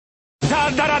You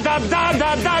sound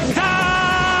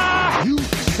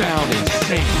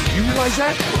insane. You realize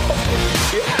that?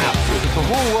 Yeah. The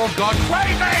whole world gone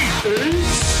crazy.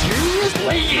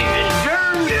 Seriously?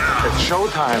 Yeah. It's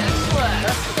showtime.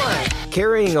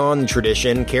 Carrying on the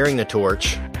tradition, carrying the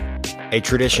torch, a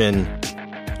tradition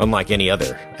unlike any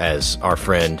other, as our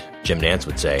friend Jim Nance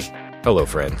would say. Hello,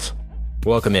 friends.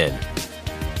 Welcome in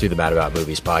to the Mad About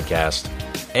Movies podcast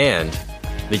and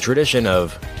the tradition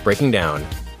of breaking down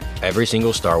every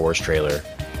single Star Wars trailer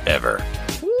ever.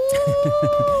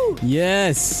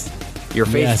 Yes.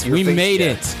 We made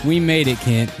it. We made it,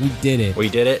 Kent. We did it. We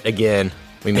did it again.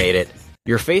 We made it.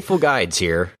 Your faithful guides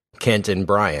here, Kent and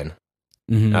Brian,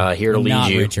 here to lead Not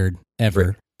you. Richard,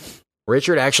 ever.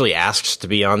 Richard actually asks to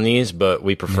be on these, but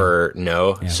we prefer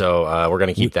no. Yeah. So we're going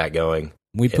to keep that going.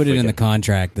 We put it in the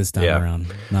contract this time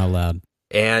around. Not allowed.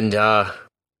 And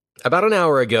about an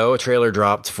hour ago, a trailer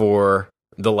dropped for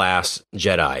The Last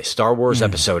Jedi, Star Wars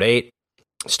Episode 8,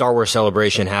 Star Wars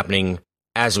Celebration happening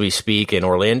as we speak in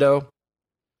Orlando.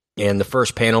 And the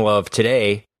first panel of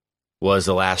today was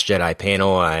The Last Jedi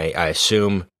panel. I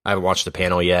assume, I haven't watched the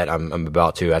panel yet. I'm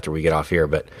about to after we get off here,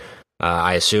 but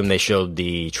I assume they showed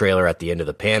the trailer at the end of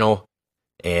the panel,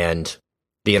 and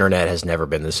the internet has never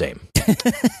been the same.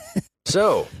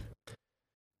 So,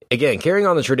 again, carrying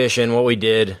on the tradition, what we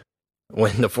did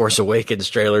when the Force Awakens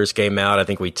trailers came out, I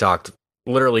think we talked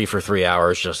literally for 3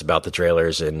 hours just about the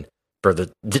trailers and for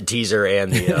the teaser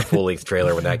and the full-length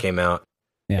trailer when that came out.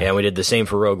 Yeah. And we did the same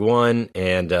for Rogue One,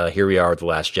 and here we are with The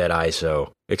Last Jedi,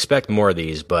 so expect more of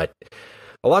these, but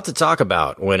a lot to talk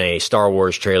about when a Star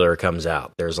Wars trailer comes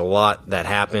out. There's a lot that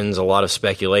happens, a lot of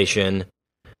speculation.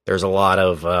 There's a lot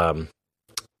of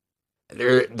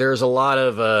there's a lot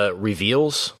of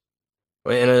reveals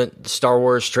in a Star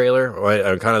Wars trailer,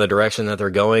 or kind of the direction that they're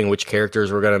going, which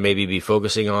characters we're going to maybe be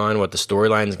focusing on, what the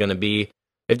storyline is going to be.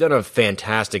 They've done a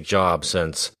fantastic job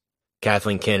since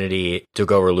Kathleen Kennedy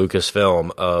took over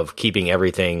Lucasfilm of keeping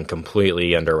everything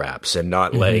completely under wraps and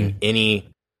not letting any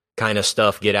kind of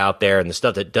stuff get out there, and the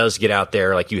stuff that does get out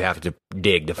there, like, you have to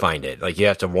dig to find it. Like, you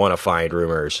have to want to find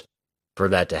rumors for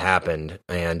that to happen.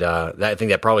 And I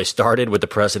think that probably started with the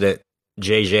precedent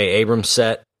J.J. Abrams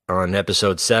set on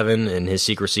Episode 7 and his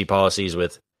secrecy policies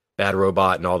with Bad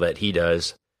Robot and all that he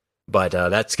does. But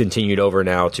that's continued over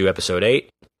now to Episode 8,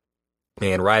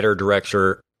 and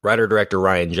writer-director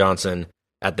Rian Johnson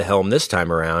at the helm this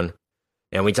time around.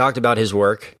 And we talked about his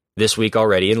work this week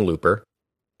already in Looper,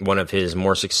 one of his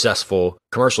more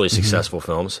commercially successful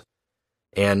films.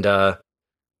 And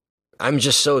I'm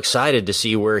just so excited to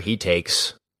see where he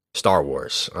takes Star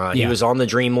Wars. He was on the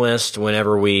dream list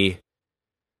whenever we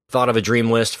thought of a dream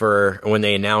list for when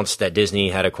they announced that Disney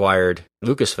had acquired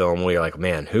Lucasfilm. We were like,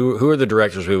 man, who are the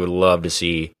directors we would love to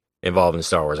see involved in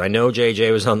Star Wars? I know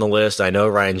JJ was on the list. I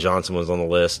know Rian Johnson was on the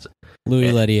list.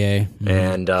 Louis Leterrier.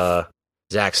 And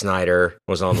Zack Snyder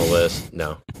was on the list.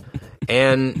 No.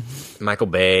 And Michael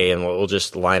Bay, and we'll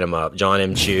just line them up. John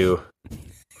M. Chu.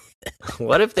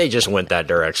 What if they just went that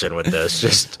direction with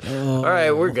this? All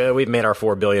right, we're good. We've made our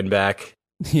 $4 billion back.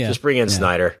 Yeah. Just bring in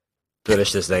Snyder.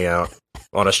 Finish this thing out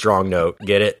on a strong note.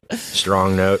 Get it?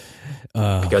 Strong note.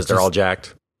 Because they're all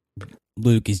jacked.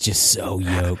 Luke is just so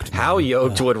yoked. How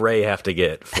yoked would Rey have to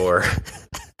get for...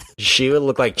 She would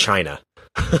look like China.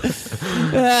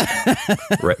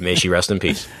 May she rest in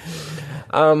peace.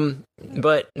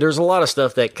 But there's a lot of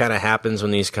stuff that kind of happens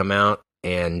when these come out,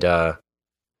 and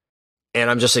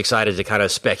I'm just excited to kind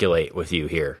of speculate with you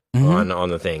here on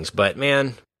the things. But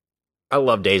man, I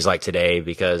love days like today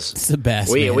because it's the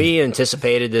best. We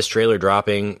anticipated this trailer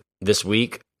dropping this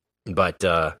week, but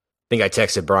I think I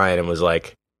texted Brian and was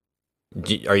like,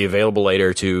 "Are you available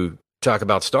later to talk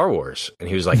about Star Wars?" And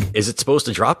he was like, "Is it supposed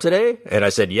to drop today?" And I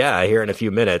said, "Yeah, I hear in a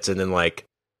few minutes." And then like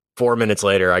 4 minutes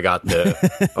later, I got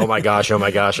the oh my gosh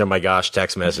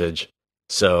text message.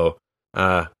 So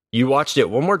you watched it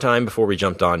one more time before we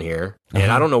jumped on here, and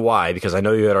I don't know why, because I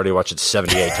know you had already watched it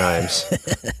 78 times.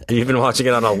 You've been watching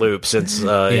it on a loop since it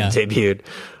debuted.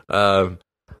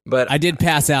 But I did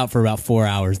pass out for about 4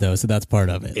 hours, though, so that's part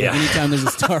of it. Yeah. Like, anytime there's a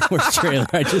Star Wars trailer,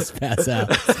 I just pass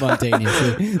out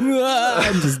spontaneously.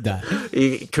 I'm just done.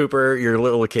 Cooper, your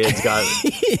little kid's got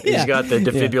he's got the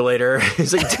defibrillator.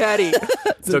 He's like, "Daddy,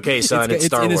 it's okay, son. It's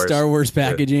Star Wars." It's in a Star Wars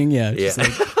packaging. Yeah.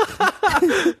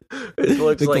 It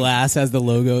looks the like, glass has the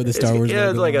logo, the Star Wars logo.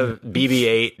 Yeah, it's like a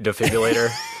BB-8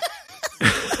 defibrillator.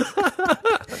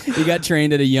 You got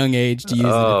trained at a young age to use the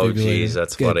defibrillator. Oh, geez,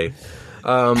 that's funny.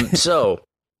 I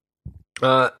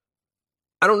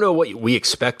don't know what we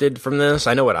expected from this.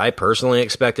 I know what I personally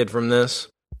expected from this,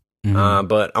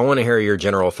 but I want to hear your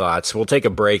general thoughts. We'll take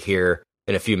a break here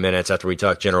in a few minutes after we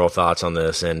talk general thoughts on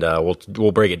this, and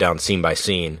we'll break it down scene by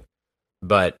scene.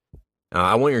 But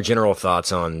I want your general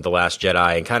thoughts on The Last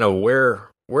Jedi and kind of where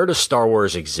does Star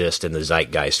Wars exist in the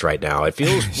zeitgeist right now? It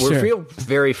feels Sure. we feel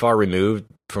very far removed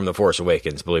from The Force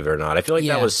Awakens, believe it or not. I feel like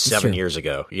Yeah, that was it's 7 true. years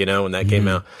ago, when that came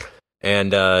out.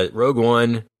 And Rogue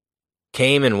One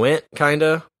came and went, kind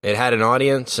of. It had an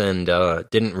audience and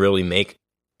didn't really make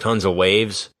tons of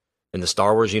waves in the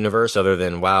Star Wars universe, other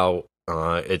than, wow,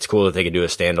 it's cool that they could do a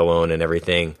standalone and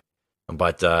everything.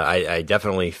 But I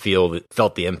definitely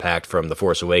felt the impact from The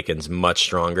Force Awakens much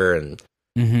stronger, and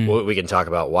we can talk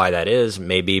about why that is,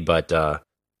 maybe. But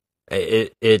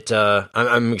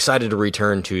I'm excited to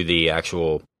return to the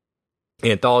actual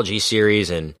anthology series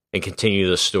and continue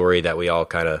the story that we all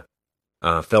kind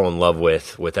of fell in love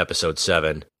with Episode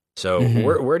 7. So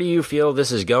where do you feel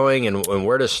this is going, and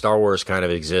where does Star Wars kind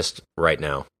of exist right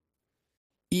now?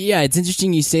 Yeah, it's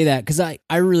interesting you say that, because I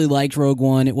really liked Rogue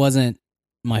One. It wasn't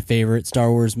my favorite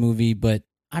Star Wars movie, but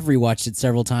I've rewatched it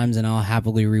several times, and I'll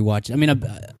happily rewatch it. I mean,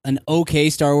 an okay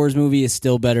Star Wars movie is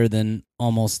still better than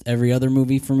almost every other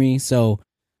movie for me, so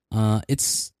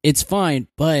it's fine.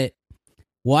 But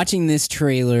watching this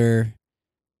trailer,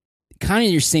 kind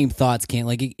of your same thoughts, Kent.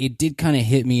 Like, it did kind of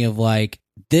hit me of like,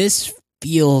 this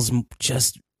feels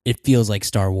like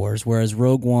Star Wars, whereas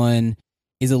Rogue One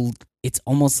it's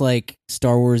almost like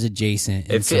Star Wars adjacent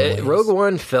in some ways. Rogue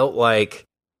One felt like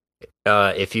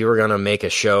if you were going to make a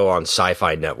show on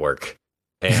Sci-Fi Network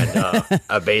and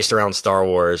based around Star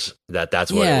Wars,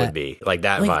 that's what it would be. Like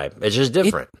that vibe. It's just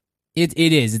different. It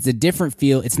is. It's a different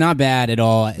feel. It's not bad at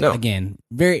all. No. Again,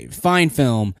 very fine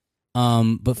film.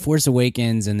 But Force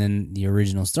Awakens and then the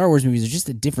original Star Wars movies are just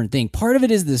a different thing. Part of it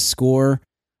is the score.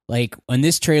 Like, on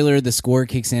this trailer, the score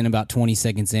kicks in about 20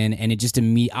 seconds in, and it just I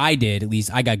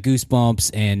got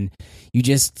goosebumps, and you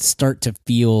just start to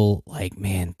feel like,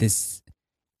 man,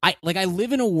 I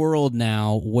live in a world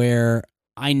now where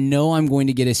I know I'm going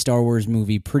to get a Star Wars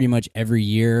movie pretty much every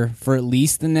year for at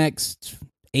least the next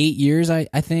 8 years, I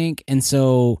think. And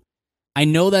so I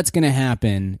know that's going to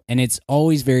happen, and it's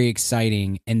always very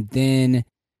exciting. And then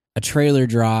a trailer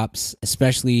drops,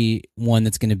 especially one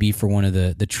that's going to be for one of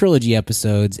the trilogy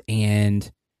episodes,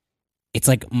 and it's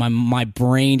like my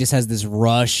brain just has this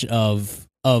rush of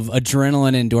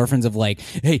adrenaline and endorphins of like,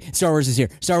 hey, Star Wars is here.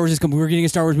 Star Wars is coming. We're getting a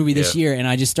Star Wars movie this year, and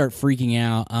I just start freaking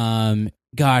out.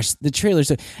 Gosh, the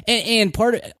trailers and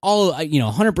part of all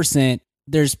 100%.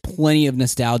 There's plenty of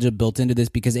nostalgia built into this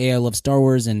because A, I love Star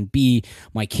Wars, and B,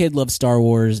 my kid loves Star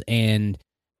Wars, and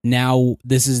now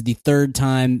this is the third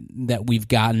time that we've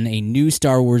gotten a new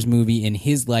Star Wars movie in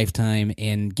his lifetime,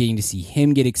 and getting to see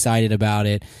him get excited about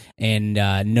it and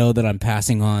know that I'm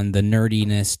passing on the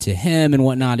nerdiness to him and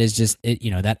whatnot is just,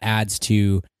 that adds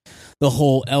to the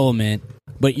whole element.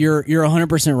 But you're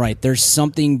 100% right. There's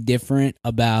something different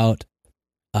about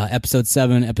Episode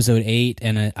 7, Episode 8,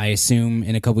 and I assume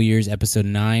in a couple years Episode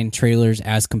 9 trailers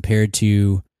as compared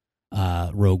to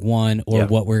Rogue One, or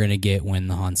what we're going to get when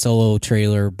the Han Solo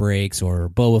trailer breaks, or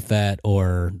Boba Fett,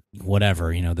 or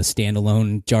whatever, the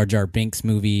standalone Jar Jar Binks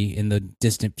movie in the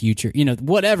distant future,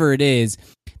 whatever it is.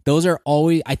 Those are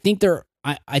always, I think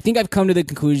I've come to the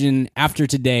conclusion after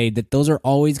today that those are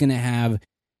always going to have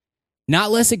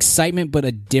not less excitement, but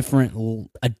a different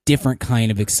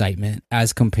kind of excitement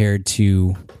as compared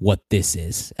to what this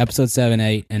is. Episode 7,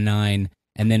 8, and 9,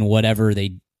 and then whatever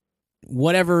the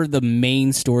main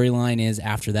storyline is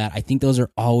after that, I think those are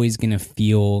always going to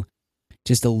feel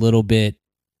just a little bit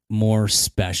more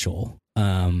special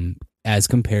as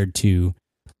compared to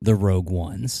the Rogue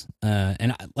Ones.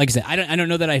 And like I said, I don't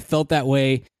know that I felt that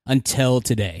way until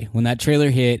today when that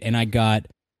trailer hit, and I got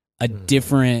a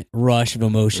different rush of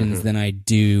emotions than I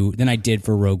did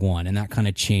for Rogue One, and that kind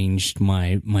of changed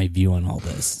my view on all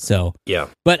this. So yeah,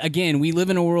 but again, we live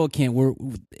in a world,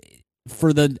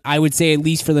 I would say at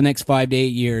least for the next 5 to 8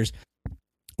 years,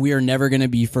 we are never going to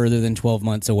be further than 12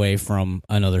 months away from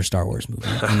another Star Wars movie,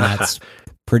 and that's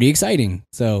pretty exciting.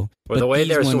 So, the way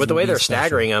they're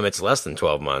staggering them, it's less than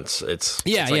 12 months. It's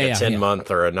a 10-month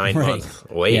or a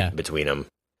 9-month wait between them.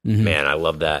 Man, I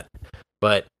love that.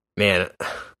 But man,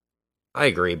 I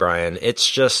agree, Brian. It's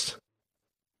just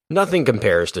nothing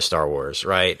compares to Star Wars,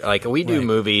 right? Like, we do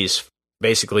movies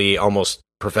basically almost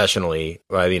professionally,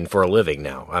 I mean, for a living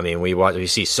now. I mean, we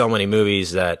see so many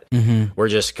movies that we're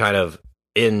just kind of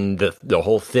in the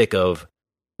whole thick of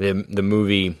the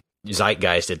movie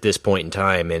zeitgeist at this point in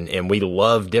time, and we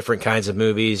love different kinds of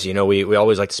movies. We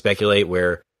always like to speculate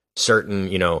where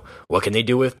certain, what can they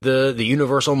do with the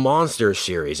Universal Monsters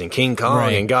series and King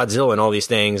Kong and Godzilla and all these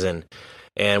things, and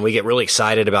and we get really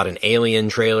excited about an Alien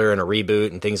trailer and a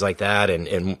reboot and things like that,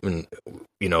 and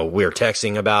you know, we're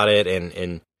texting about it,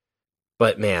 and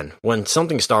but man, when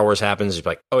something Star Wars happens, it's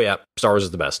like, oh yeah, Star Wars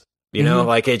is the best. You know,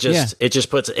 like it just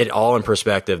puts it all in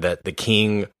perspective that the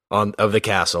king of the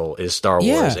castle is Star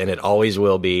Wars, and it always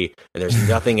will be, and there's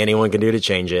nothing anyone can do to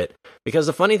change it. Because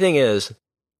the funny thing is,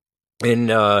 and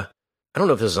I don't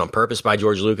know if this is on purpose by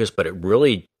George Lucas, but it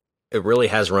really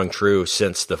has rung true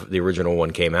since the original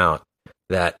one came out,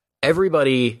 that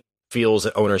everybody feels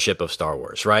ownership of Star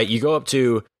Wars, right? You go up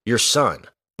to your son,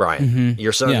 Brian.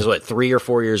 Your son is what, 3 or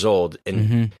 4 years old,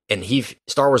 and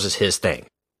Star Wars is his thing.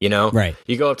 You know, right?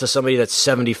 You go up to somebody that's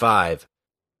 75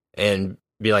 and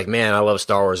be like, "Man, I love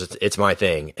Star Wars. It's my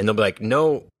thing," and they'll be like,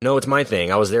 "No, it's my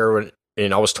thing. I was there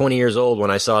and I was 20 years old when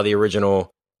I saw the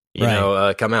original, you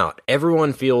know, come out."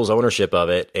 Everyone feels ownership of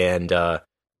it, and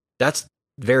that's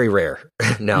very rare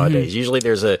nowadays. Usually,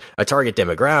 there's a target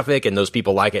demographic, and those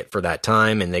people like it for that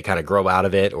time, and they kind of grow out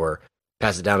of it or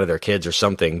pass it down to their kids or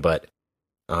something. But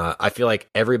I feel like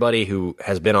everybody who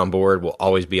has been on board will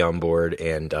always be on board,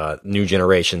 and new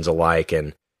generations alike.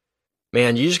 And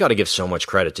man, you just got to give so much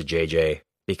credit to JJ,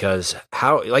 because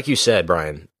how, like you said,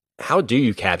 Brian, how do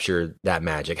you capture that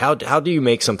magic? How do you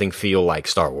make something feel like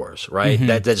Star Wars, right?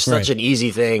 That's such an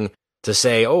easy thing to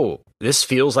say, oh, this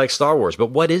feels like Star Wars.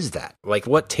 But what is that? Like,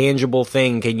 what tangible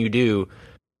thing can you do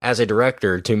as a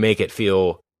director to make it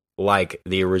feel like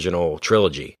the original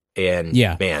trilogy? And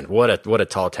man, what a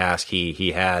tall task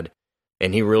he had,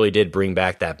 and he really did bring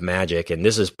back that magic. And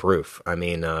this is proof. I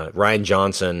mean, Rian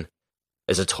Johnson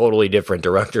is a totally different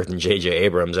director than J.J.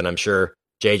 Abrams, and I'm sure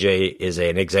J.J. is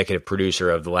an executive producer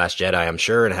of The Last Jedi, I'm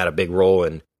sure, and had a big role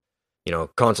in, you know,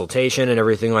 consultation and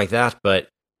everything like that. But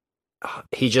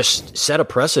he just set a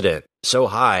precedent so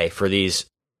high for these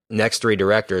next 3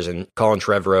 directors, and Colin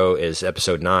Trevorrow is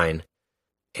Episode 9,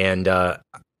 and I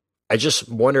just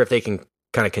wonder if they can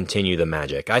kind of continue the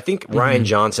magic. I think Rian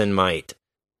Johnson might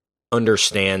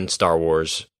understand Star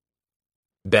Wars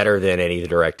better than any of the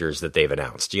directors that they've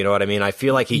announced. You know what I mean? I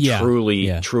feel like he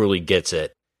truly gets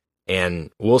it,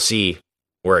 and we'll see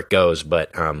where it goes.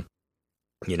 But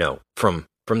you know, from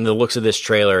the looks of this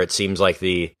trailer, it seems like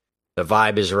the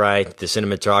vibe is right. The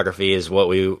cinematography is what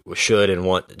we should and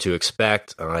want to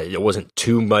expect. It wasn't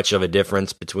too much of a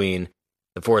difference between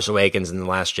The Force Awakens and The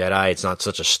Last Jedi. It's not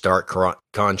such a stark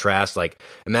contrast. Like,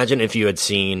 imagine if you had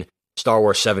seen Star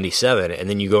Wars 77 and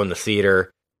then you go in the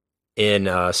theater in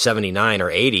 79 or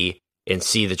 80 and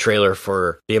see the trailer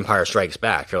for The Empire Strikes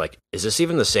Back. You're like, is this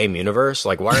even the same universe?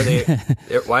 Like, why are they?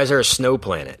 Why is there a snow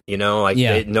planet? You know, like,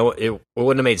 it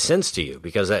wouldn't have made sense to you,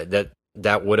 because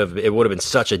that would have been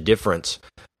such a difference.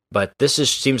 But this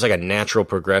seems like a natural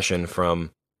progression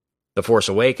from The Force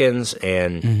Awakens,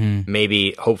 and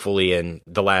maybe, hopefully, in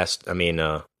the last,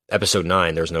 Episode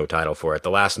 9, there's no title for it,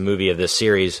 the last movie of this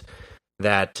series,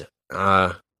 that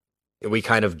we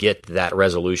kind of get that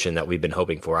resolution that we've been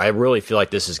hoping for. I really feel like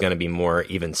this is going to be more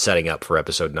even setting up for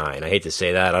Episode 9. I hate to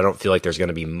say that. I don't feel like there's going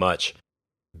to be much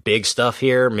big stuff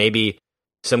here. Maybe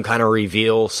some kind of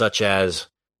reveal, such as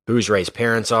whose Rey's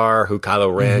parents are, who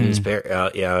Kylo Ren's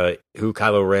who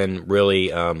Kylo Ren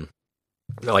really,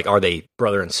 like, are they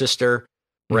brother and sister,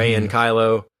 Rey and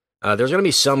Kylo? There's going to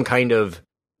be some kind of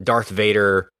Darth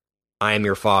Vader, I am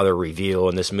your father reveal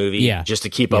in this movie, just to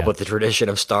keep up with the tradition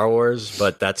of Star Wars.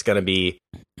 But that's going to be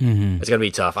it's going to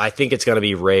be tough. I think it's going to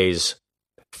be Rey's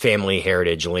family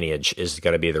heritage lineage is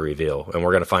going to be the reveal, and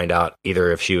we're going to find out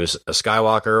either if she was a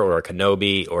Skywalker or a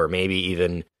Kenobi, or maybe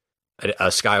even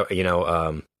a Solo,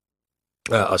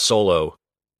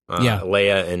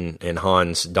 Leia and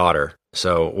Han's daughter.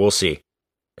 So we'll see.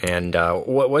 And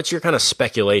what's your kind of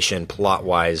speculation plot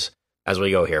wise as we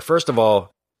go here? First of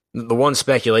all, the one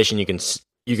speculation you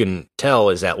can tell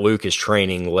is that Luke is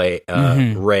training Rey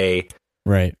to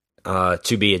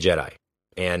be a Jedi,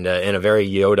 and in a very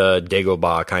Yoda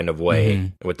Dagobah kind of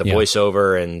way, with the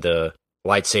voiceover and the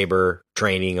lightsaber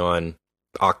training on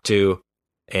Ahch-To,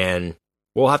 and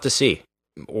we'll have to see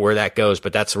where that goes.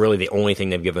 But that's really the only thing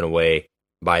they've given away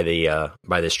by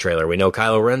this trailer. We know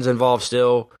Kylo Ren's involved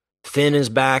still. Finn is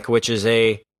back, which was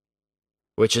a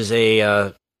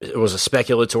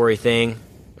speculatory thing.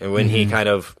 And when he kind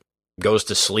of goes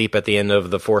to sleep at the end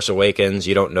of The Force Awakens,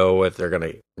 you don't know if they're going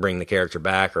to bring the character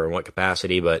back or in what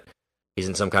capacity, but he's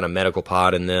in some kind of medical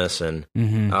pod in this. And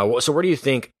so where do you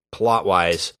think,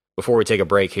 plot-wise, before we take a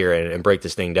break here and break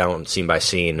this thing down scene by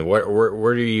scene,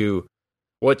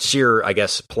 what's your, I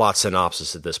guess, plot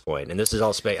synopsis at this point? And this is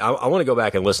all I want to go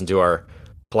back and listen to our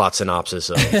plot synopsis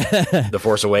of The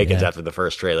Force Awakens after the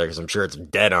first trailer, because I'm sure it's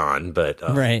dead on. But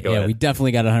right, yeah, we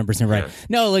definitely got 100% right. Yeah.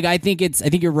 No, like I think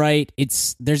you're right.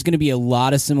 There's going to be a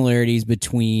lot of similarities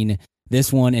between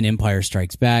this one and Empire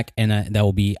Strikes Back, and that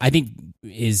will be, I think,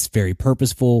 is very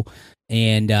purposeful.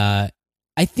 And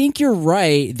I think you're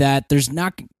right that there's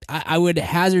not. I would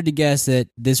hazard to guess that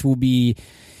this will be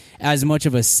as much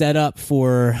of a setup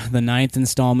for the 9th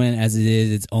installment as it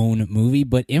is its own movie,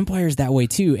 but Empire's that way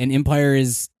too. And Empire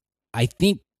is, I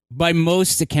think, by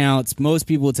most accounts, most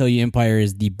people will tell you Empire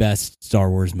is the best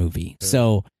Star Wars movie. Yeah.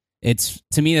 So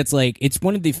to me, that's like, it's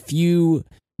one of the few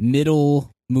middle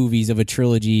movies of a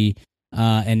trilogy.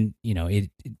 And you know,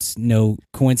 it's no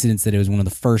coincidence that it was one of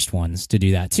the first ones to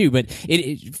do that too. But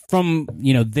it from,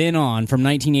 you know, then on, from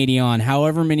 1980 on,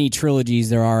 however many trilogies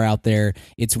there are out there,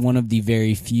 it's one of the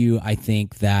very few, I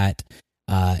think, that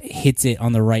hits it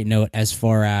on the right note as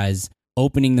far as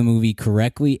opening the movie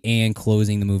correctly and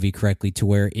closing the movie correctly, to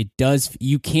where it does,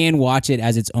 you can watch it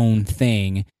as its own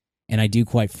thing, and I do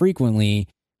quite frequently.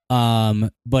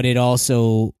 But it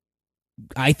also,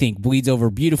 I think, bleeds over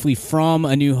beautifully from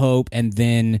A New Hope and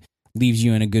then leaves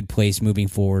you in a good place moving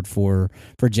forward for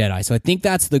Jedi. So I think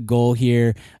that's the goal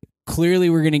here. Clearly,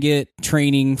 we're going to get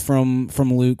training from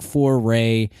Luke for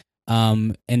Rey,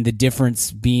 and the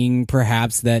difference being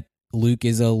perhaps that Luke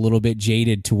is a little bit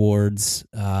jaded towards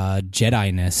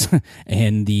Jedi-ness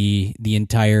and the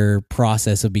entire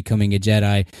process of becoming a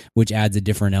Jedi, which adds a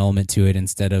different element to it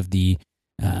instead of the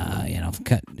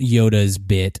Yoda's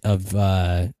bit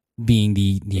of being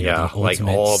the ultimate like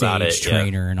all about sage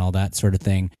trainer and all that sort of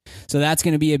thing. So that's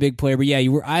going to be a big player. But yeah,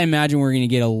 I imagine we're going to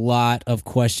get a lot of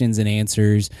questions and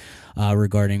answers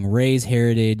regarding Rey's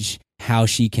heritage, how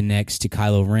she connects to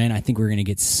Kylo Ren. I think we're going to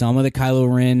get some of the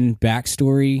Kylo Ren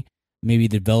backstory, maybe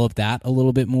develop that a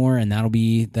little bit more, and that'll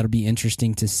be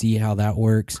interesting to see how that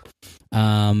works.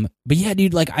 But yeah,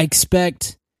 dude, like I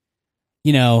expect,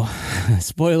 you know,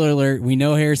 spoiler alert, we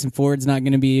know Harrison Ford's not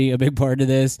going to be a big part of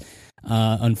this.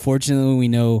 Unfortunately, we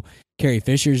know Carrie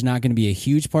Fisher's not going to be a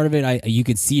huge part of it. You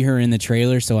could see her in the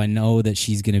trailer, so I know that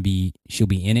she'll be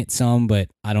in it some, but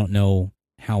I don't know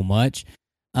how much.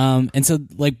 And so,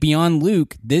 like, beyond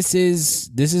Luke, this is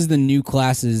the new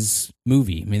class's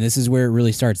movie. I mean, this is where it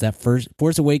really starts. That first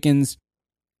Force Awakens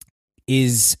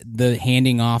is the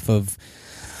handing off of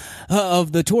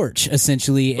the torch,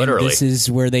 essentially. Literally. And this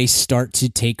is where they start to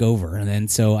take over. And then,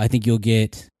 so I think you'll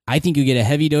get a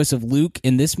heavy dose of Luke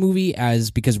in this movie,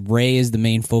 because Rey is the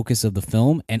main focus of the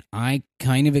film. And I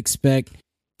kind of expect,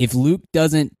 if Luke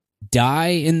doesn't die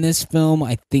in this film,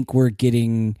 I think we're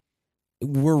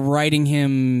writing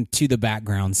him to the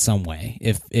background some way,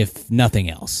 if nothing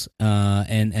else.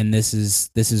 And this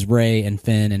is Rey and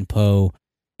Finn and Poe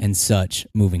and such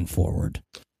moving forward.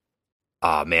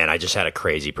 Oh man, I just had a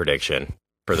crazy prediction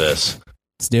for this.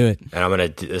 Let's do it.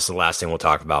 And this is the last thing we'll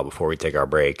talk about before we take our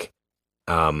break.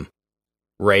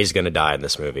 Rey's gonna die in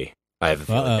this movie. I have a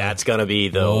feeling that's gonna be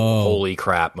the holy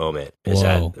crap moment. Is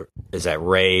that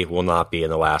Rey will not be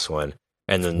in the last one,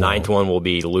 and the ninth one will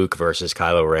be Luke versus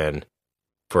Kylo Ren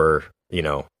for, you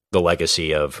know, the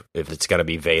legacy of if it's gonna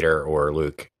be Vader or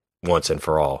Luke once and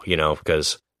for all. You know,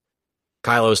 because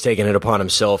Kylo's taken it upon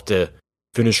himself to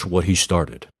finish what he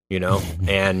started. You know,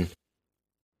 and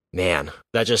man,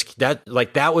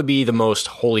 that would be the most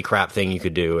holy crap thing you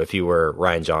could do if you were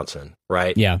Rian Johnson,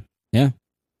 right? Yeah.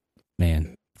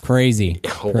 Man, crazy.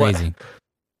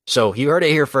 So you heard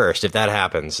it here first. If that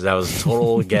happens, that was a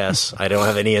total guess. I don't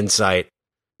have any insight.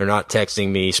 They're not texting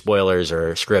me spoilers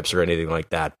or scripts or anything like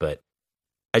that. But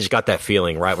I just got that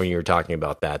feeling right when you were talking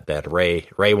about that Rey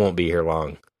won't be here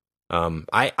long.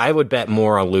 I would bet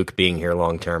more on Luke being here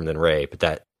long term than Rey, but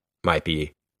that might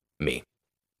be me.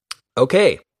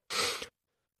 Okay.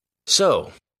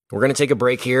 So we're going to take a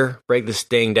break here, break this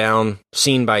thing down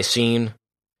scene by scene,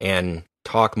 and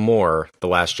talk more The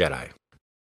Last Jedi.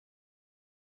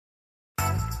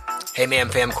 Hey, man,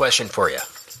 fam, question for you.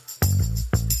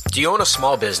 Do you own a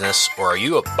small business, or are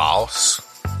you a boss?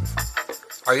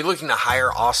 Are you looking to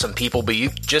hire awesome people, but you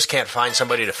just can't find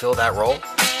somebody to fill that role?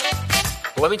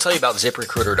 Well, let me tell you about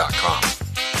ZipRecruiter.com.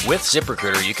 With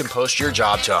ZipRecruiter, you can post your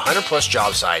job to 100 plus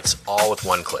job sites, all with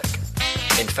one click.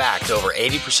 In fact, over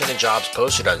 80% of jobs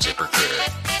posted on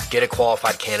ZipRecruiter get a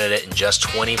qualified candidate in just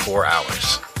 24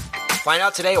 hours. Find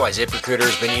out today why ZipRecruiter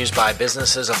has been used by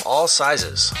businesses of all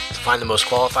sizes to find the most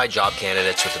qualified job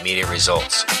candidates with immediate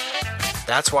results.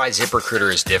 That's why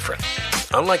ZipRecruiter is different.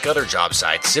 Unlike other job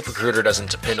sites, ZipRecruiter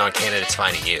doesn't depend on candidates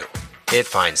finding you. It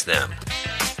finds them.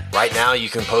 Right now, you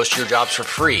can post your jobs for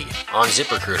free on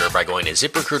ZipRecruiter by going to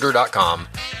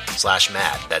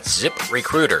ZipRecruiter.com/mad. That's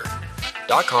ZipRecruiter.com/mad.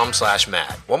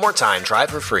 ZipRecruiter.com/mad. One more time, try it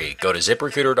for free. Go to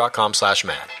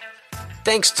ZipRecruiter.com/mad.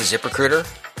 Thanks to ZipRecruiter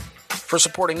for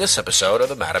supporting this episode of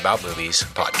the Mad About Movies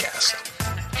podcast.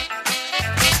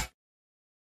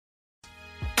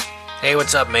 Hey,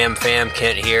 what's up, Ma'am Fam?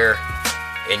 Kent here.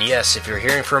 And yes, if you're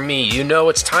hearing from me, you know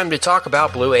it's time to talk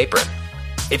about Blue Apron.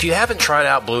 If you haven't tried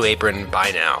out Blue Apron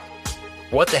by now,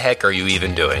 what the heck are you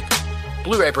even doing?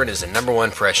 Blue Apron is the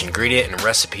 #1 fresh ingredient and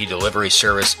recipe delivery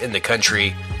service in the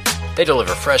country. They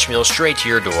deliver fresh meals straight to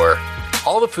your door.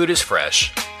 All the food is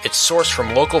fresh, it's sourced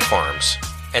from local farms,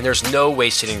 and there's no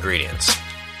wasted ingredients.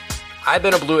 I've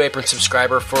been a Blue Apron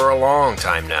subscriber for a long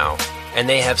time now, and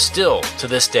they have still, to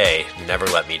this day, never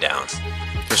let me down.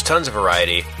 There's tons of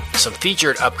variety. Some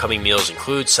featured upcoming meals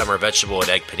include summer vegetable and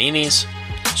egg paninis,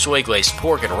 soy glazed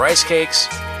pork and rice cakes,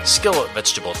 skillet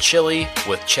vegetable chili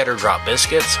with cheddar drop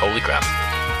biscuits, holy crap,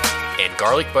 and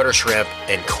garlic butter shrimp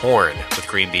and corn with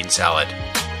green bean salad.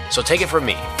 So take it from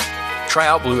me. Try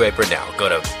out Blue Apron now. Go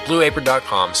to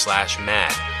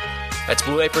blueapron.com/mad. That's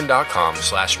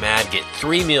blueapron.com/mad. Get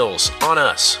 3 meals on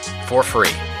us for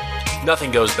free. Nothing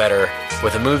goes better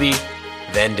with a movie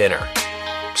than dinner.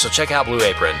 So check out Blue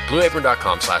Apron.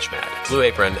 blueapron.com/mad. Blue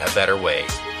Apron, a better way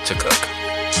to cook.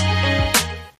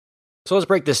 So let's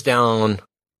break this down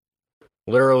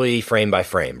literally frame by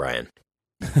frame, Brian.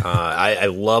 I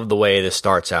love the way this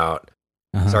starts out.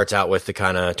 Starts out with the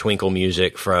kind of twinkle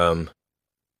music from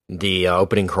the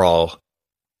opening crawl,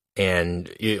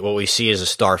 and what we see is a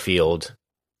star field,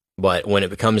 but when it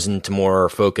becomes into more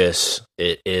focus,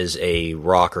 it is a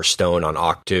rock or stone on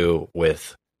Ahch-To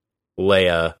with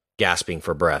Leia gasping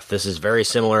for breath. This is very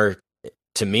similar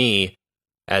to me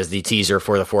as the teaser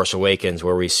for The Force Awakens,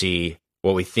 where we see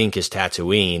what we think is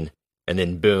Tatooine, and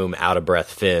then boom, out of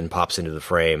breath Finn pops into the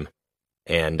frame,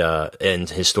 and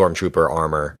his stormtrooper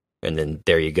armor. And then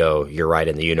there you go. You're right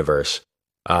in the universe.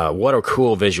 What a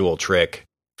cool visual trick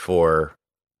for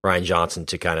Rian Johnson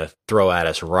to kind of throw at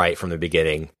us right from the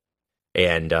beginning,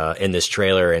 and in this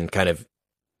trailer, and kind of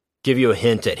give you a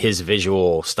hint at his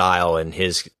visual style and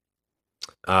his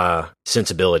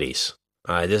sensibilities.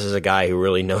 This is a guy who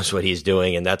really knows what he's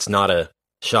doing, and that's not a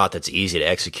shot that's easy to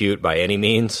execute by any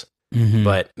means.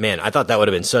 But man, I thought that would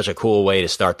have been such a cool way to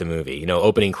start the movie. You know,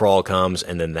 opening crawl comes,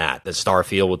 and then the star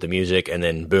field with the music, and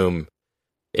then boom,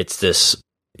 it's this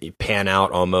pan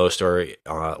out almost, or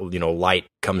light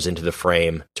comes into the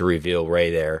frame to reveal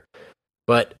Rey there.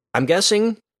 But I'm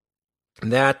guessing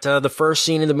that the first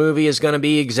scene of the movie is going to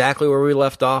be exactly where we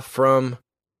left off from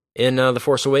in The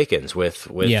Force Awakens, with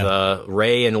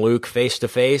Rey and Luke face to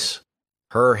face,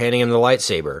 her handing him the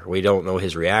lightsaber. We don't know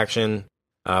his reaction.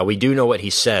 We do know what he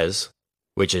says,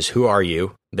 which is, "Who are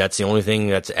you?" That's the only thing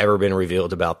that's ever been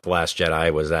revealed about The Last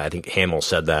Jedi, was that I think Hamill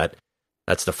said that.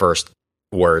 That's the first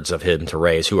words of him to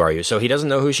Rey, is, "Who are you?" So he doesn't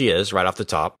know who she is right off the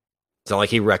top. It's not like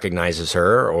he recognizes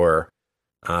her, or,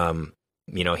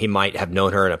 he might have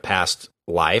known her in a past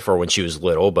life or when she was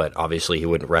little, but obviously he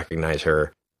wouldn't recognize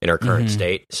her in her current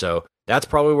state. So that's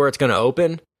probably where it's going to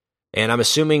open. And I'm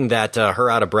assuming that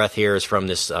her out of breath here is from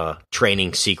this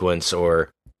training sequence, or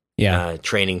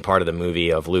training part of the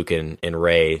movie of Luke and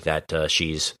Rey, that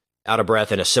she's out of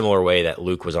breath in a similar way that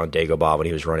Luke was on Dagobah when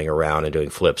he was running around and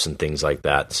doing flips and things like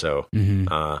that. So,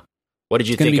 what did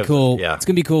you think of? Cool. Yeah, it's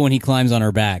gonna be cool when he climbs on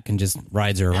her back and just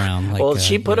rides her around. Well,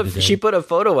 she put a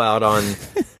photo out on,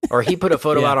 or he put a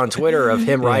photo out on Twitter of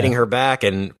him riding her back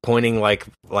and pointing like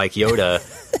Yoda.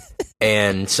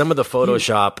 And some of the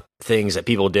Photoshop things that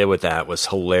people did with that was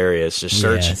hilarious. Just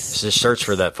search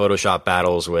for that Photoshop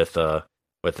battles with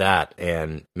that,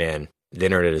 and man, the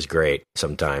internet is great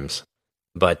sometimes.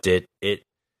 But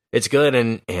it's good,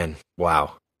 and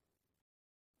wow.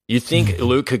 You think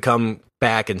Luke could come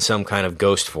back in some kind of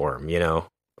ghost form,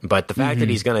 But the fact that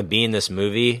he's going to be in this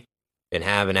movie and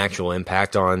have an actual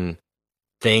impact on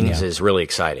things is really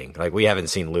exciting. Like, we haven't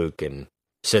seen Luke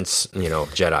since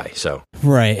Jedi, so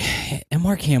right. And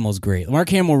Mark Hamill's great. Mark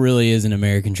Hamill really is an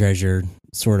American treasure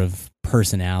sort of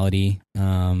personality,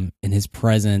 and his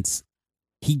presence.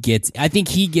 I think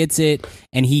he gets it,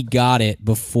 and he got it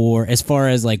before, as far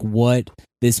as like what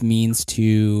this means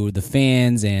to the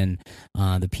fans and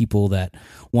the people that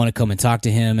want to come and talk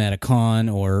to him at a con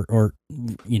or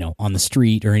on the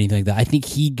street or anything like that. I think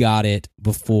he got it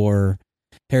before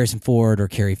Harrison Ford or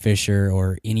Carrie Fisher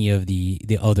or any of the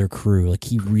other crew. Like,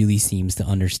 he really seems to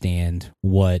understand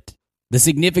what the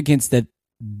significance that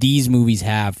these movies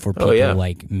have for people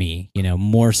like me,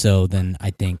 more so than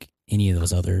I think any of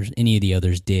the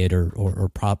others did or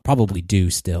probably do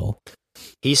still.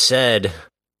 He said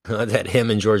that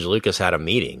him and George Lucas had a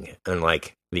meeting in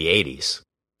like the 80s,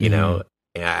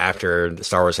 after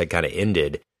Star Wars had kind of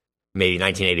ended, maybe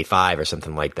 1985 or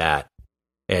something like that.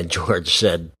 And George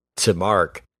said to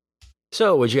Mark,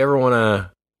 so would you ever want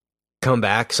to come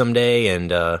back someday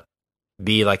and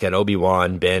be like an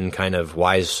Obi-Wan, Ben kind of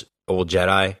wise old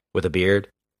Jedi with a beard?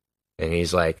 And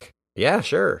he's like, yeah,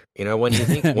 sure. You know, when do you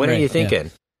think? When Right, are you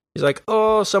thinking? He's like,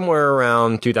 oh, somewhere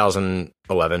around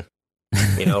 2011.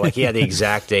 You know, like he had the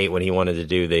exact date when he wanted to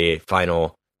do the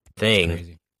final thing.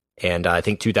 Crazy. And I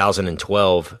think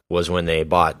 2012 was when they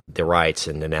bought the rights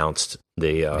and announced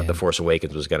the Force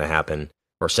Awakens was going to happen,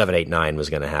 or 789 was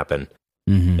going to happen.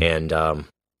 Mhm. And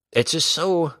it's just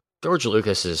so, George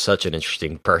Lucas is such an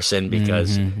interesting person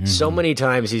because so many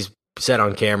times he's said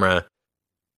on camera,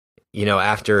 you know,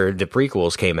 after the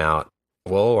prequels came out,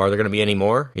 well, are there going to be any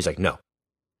more? He's like, no.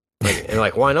 And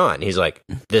like, why not? And he's like,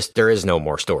 there is no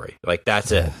more story. Like,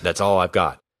 that's it. That's all I've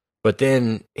got. But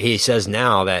then he says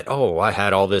now that, oh, I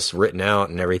had all this written out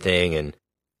and everything, and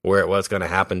what's going to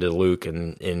happen to Luke,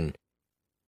 and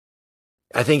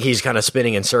I think he's kind of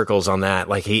spinning in circles on that.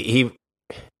 Like he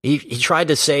tried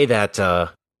to say that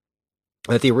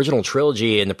that the original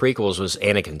trilogy and the prequels was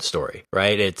Anakin's story,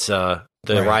 right? It's the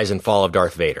rise and fall of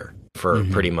Darth Vader for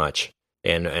pretty much,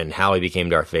 and how he became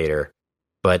Darth Vader.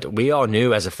 But we all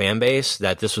knew as a fan base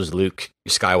that this was Luke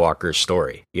Skywalker's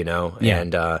story, you know,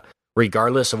 and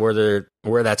regardless of where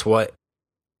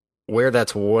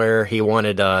he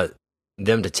wanted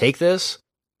them to take this,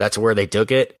 that's where they took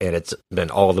it, and it's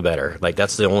been all the better. Like,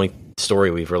 that's the only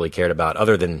story we've really cared about,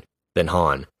 other than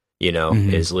Han, you know,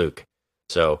 is Luke.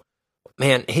 So,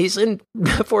 man, he's in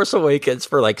Force Awakens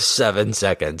for like 7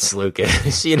 seconds,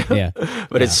 Lucas, you know,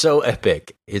 but it's so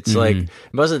epic. It's like, it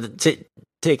must have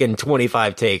taken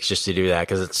 25 takes just to do that,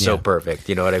 because it's so perfect.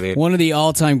 You know what I mean? One of the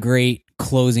all-time great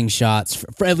closing shots,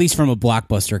 for at least from a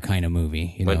blockbuster kind of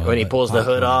movie. You know, when he pulls the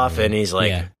hood off and he's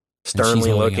like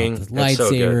sternly looking, lightsaber. So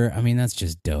good. I mean, that's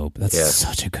just dope. That's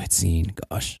such a good scene.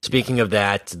 Gosh. Speaking of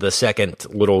that, the second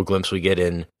little glimpse we get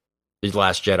in the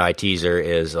Last Jedi teaser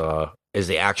is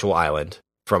the actual island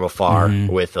from afar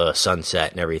with a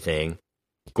sunset and everything.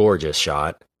 Gorgeous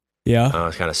shot. Yeah,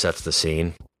 it kind of sets the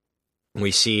scene. We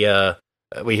see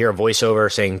we hear a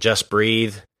voiceover saying "Just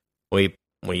breathe." We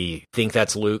think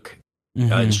that's Luke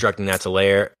instructing that to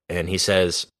Leia, and he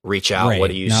says, "Reach out. Ray, what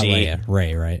do you not see?" Leia.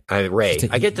 Ray. Ray.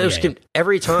 I get those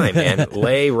every time, man.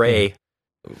 Ray.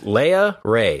 Leia,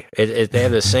 Ray. They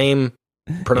have the same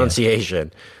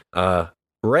pronunciation.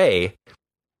 Ray.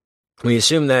 We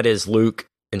assume that is Luke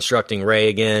instructing Ray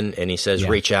again, and he says,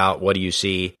 "Reach out. What do you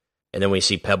see?" And then we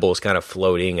see Pebbles kind of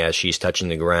floating as she's touching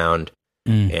the ground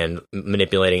and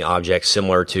manipulating objects,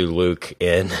 similar to Luke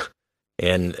in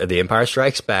The Empire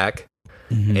Strikes Back,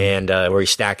 and where he's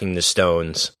stacking the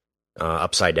stones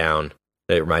upside down.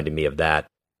 That reminded me of that.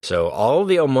 So all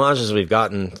the homages we've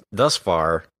gotten thus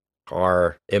far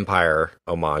are Empire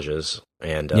homages,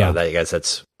 and I guess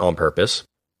that's on purpose.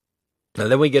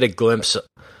 And then we get a glimpse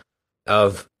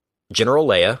of General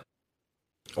Leia,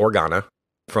 Organa,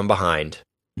 from behind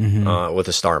with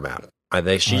a star map. I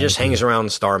think she just hangs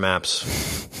around star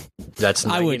maps. That's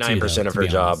 99% of her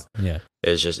job. Yeah,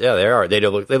 is just they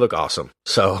look awesome.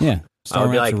 So star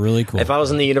maps are really cool. If I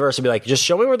was in the universe, I'd be like, just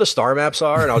show me where the star maps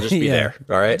are, and I'll just be there.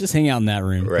 All right, just hang out in that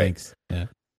room. Right. Thanks.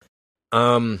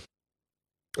 Yeah.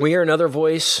 We hear another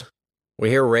voice. We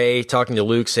hear Ray talking to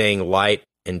Luke, saying "light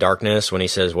and darkness" when he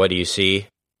says, "What do you see?"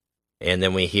 And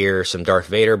then we hear some Darth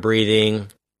Vader breathing,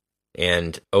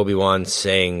 and Obi-Wan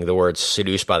saying the words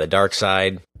 "seduced by the dark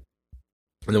side."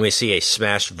 And then we see a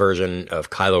smashed version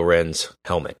of Kylo Ren's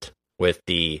helmet with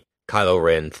the Kylo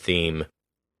Ren theme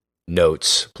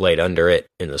notes played under it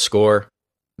in the score,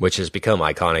 which has become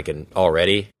iconic and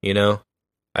already, you know.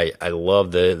 I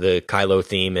love the Kylo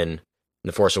theme in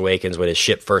The Force Awakens when his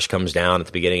ship first comes down at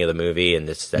the beginning of the movie, and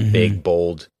it's that big,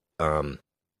 bold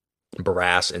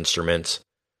brass instruments.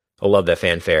 I love that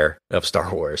fanfare of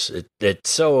Star Wars. It's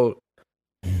so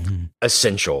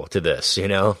essential to this, you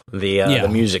know, the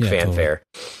music fanfare.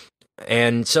 Totally.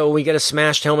 And so we get a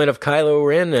smashed helmet of Kylo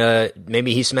Ren.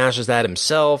 Maybe he smashes that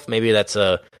himself. Maybe that's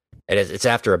it's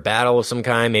after a battle of some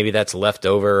kind. Maybe that's left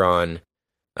over on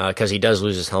because he does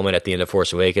lose his helmet at the end of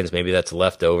Force Awakens. Maybe that's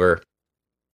left over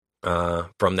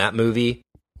from that movie.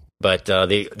 But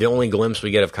the only glimpse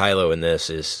we get of Kylo in this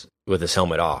is with his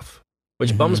helmet off,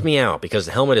 which bums me out because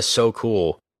the helmet is so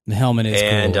cool. The helmet is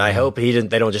and cool. I hope they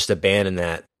don't just abandon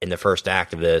that in the first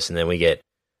act of this, and then we get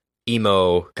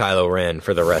emo Kylo Ren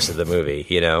for the rest of the movie.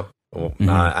 You know,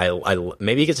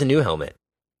 maybe he gets a new helmet.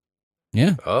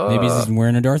 Yeah, maybe he's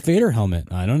wearing a Darth Vader helmet.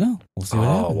 I don't know. We'll see what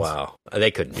happens. Oh wow, they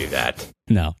couldn't do that.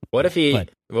 No. What if he?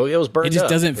 Well, it was burned. It just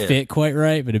up. doesn't fit quite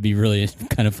right, but it'd be really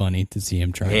kind of funny to see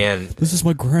him try. And this is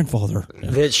my grandfather.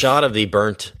 The shot of the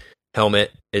burnt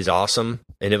helmet is awesome,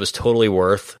 and it was totally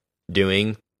worth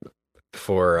doing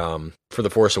for the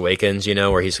Force Awakens, you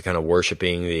know, where he's kind of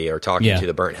worshiping or talking to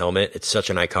the burnt helmet. It's such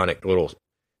an iconic little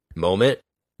moment.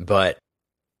 But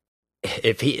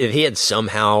if he had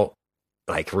somehow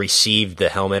like received the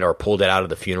helmet or pulled it out of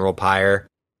the funeral pyre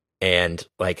and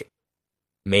like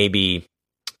maybe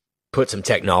put some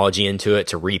technology into it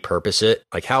to repurpose it,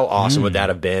 like how awesome would that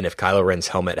have been if Kylo Ren's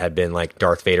helmet had been like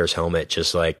Darth Vader's helmet,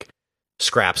 just like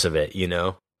scraps of it, you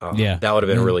know? That would have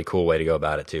been a really cool way to go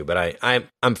about it too. But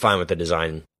I'm fine with the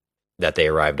design that they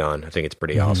arrived on. I think it's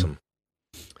pretty awesome.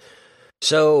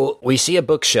 So we see a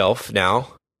bookshelf now.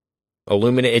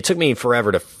 Illuminate. It took me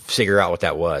forever to figure out what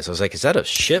that was. I was like, "Is that a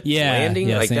ship landing?"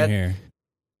 Yeah, like same that. Here.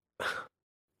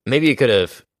 Maybe you could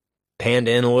have panned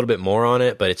in a little bit more on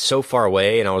it, but it's so far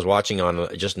away, and I was watching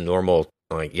on just a normal,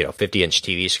 like 50-inch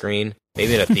TV screen.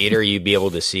 Maybe in a theater you'd be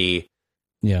able to see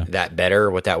that better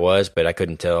what that was, but I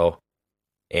couldn't tell.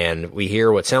 And we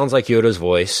hear what sounds like Yoda's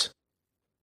voice,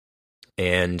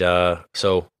 and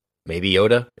so maybe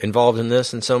Yoda involved in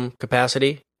this in some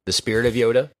capacity. The spirit of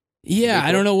Yoda. Yeah,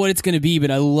 I don't know what it's going to be,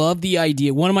 but I love the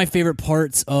idea. One of my favorite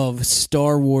parts of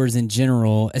Star Wars in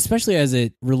general, especially as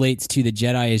it relates to the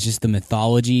Jedi, is just the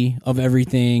mythology of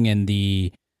everything and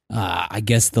the, I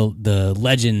guess the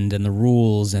legend and the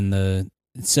rules and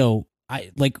so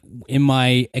I like in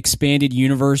my expanded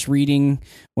universe reading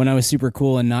when I was super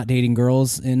cool and not dating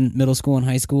girls in middle school and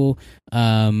high school.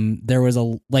 There was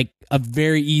a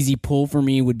very easy pull for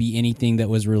me would be anything that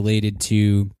was related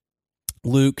to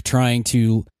Luke trying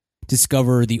to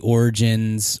discover the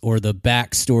origins or the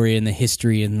backstory and the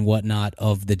history and whatnot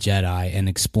of the Jedi and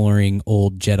exploring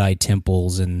old Jedi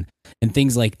temples and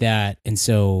things like that. And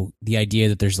so the idea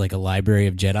that there's like a library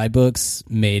of Jedi books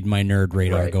made my nerd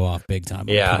radar go off big time.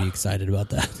 I'm pretty excited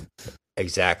about that.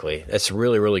 Exactly. That's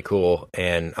really, really cool.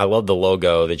 And I love the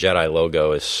logo. The Jedi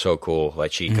logo is so cool.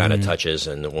 Like she kind of touches,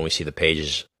 and when we see the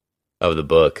pages of the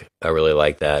book, I really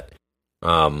like that.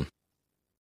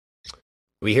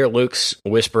 We hear Luke's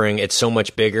whispering, "It's so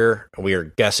much bigger." We are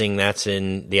guessing that's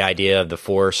in the idea of the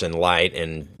Force and light,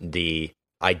 and the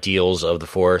ideals of the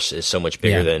Force is so much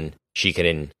bigger than she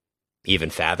can even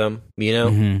fathom, you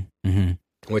know?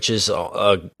 Which is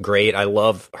great. I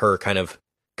love her kind of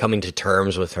coming to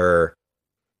terms with her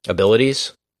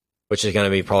abilities, which is going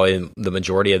to be probably the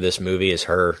majority of this movie, is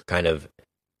her kind of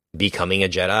becoming a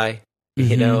Jedi,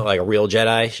 you know, like a real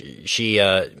Jedi. She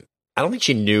I don't think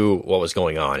she knew what was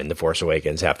going on in The Force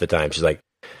Awakens half the time. She's like,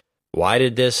 why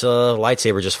did this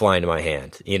lightsaber just fly into my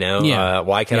hand? You know,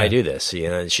 why can't I do this? You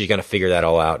know, she's going to figure that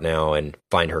all out now and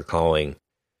find her calling.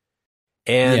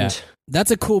 And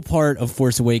that's a cool part of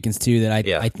Force Awakens too, that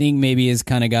I think maybe has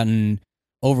kind of gotten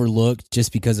overlooked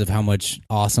just because of how much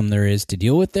awesome there is to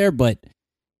deal with there. But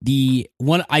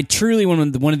one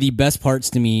of the best parts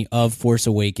to me of Force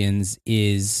Awakens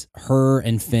is her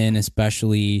and Finn,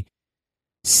 especially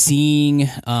seeing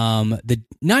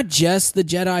not just the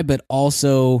Jedi, but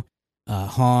also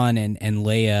Han and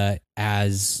Leia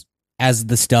as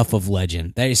the stuff of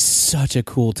legend. That is such a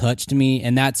cool touch to me,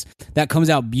 and that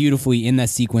comes out beautifully in that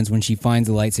sequence when she finds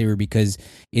the lightsaber, because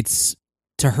it's,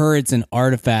 to her, it's an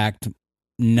artifact,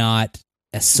 not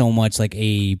as so much like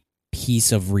a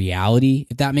piece of reality,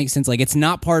 if that makes sense. Like, it's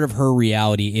not part of her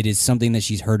reality. It is something that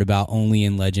she's heard about only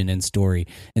in legend and story.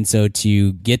 And so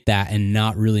to get that and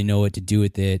not really know what to do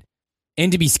with it,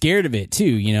 and to be scared of it too,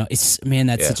 you know, it's, man,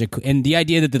 that's such a cool, and the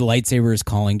idea that the lightsaber is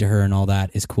calling to her and all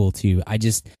that is cool too. I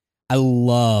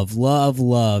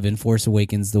love in Force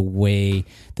Awakens the way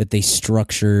that they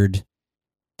structured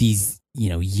these, you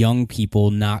know, young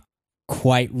people not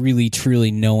quite really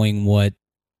truly knowing what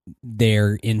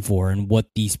they're in for and what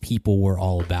these people were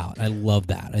all about. I love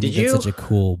that. I think that's such a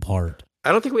cool part.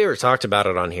 I don't think we ever talked about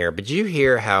it on here, but did you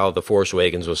hear how The Force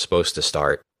Awakens was supposed to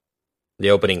start?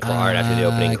 The opening crawl, right after the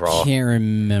opening crawl. I can't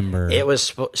remember. It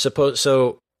was supposed,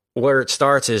 so where it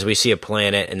starts is we see a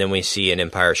planet, and then we see an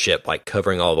Empire ship like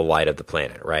covering all the light of the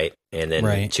planet, right? And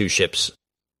then two ships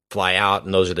fly out,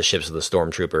 and those are the ships of the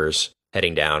stormtroopers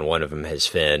heading down. One of them has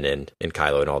Finn and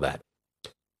Kylo and all that.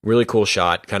 Really cool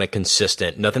shot, kind of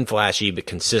consistent, nothing flashy, but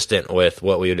consistent with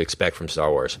what we would expect from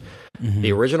Star Wars.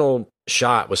 The original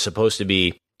shot was supposed to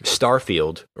be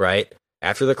Starfield, right?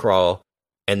 After the crawl,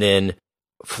 and then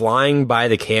flying by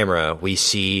the camera, we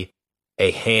see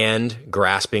a hand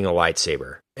grasping a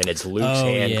lightsaber, and it's Luke's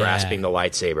hand grasping the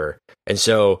lightsaber. And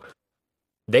so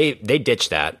they ditched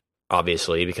that,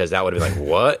 obviously, because that would have been like,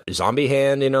 what? Zombie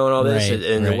hand, you know, and all this,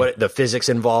 and what the physics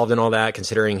involved and all that,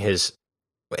 considering his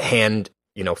hand,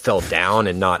 you know, fell down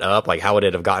and not up. Like, how would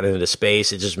it have gotten into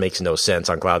space? It just makes no sense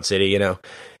on Cloud City, you know?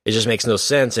 It just makes no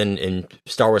sense, and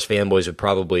Star Wars fanboys would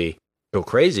probably go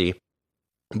crazy.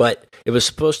 But it was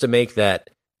supposed to make that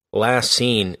last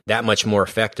scene that much more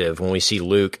effective when we see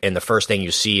Luke, and the first thing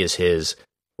you see is his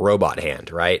robot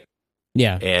hand, right?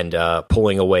 Yeah. And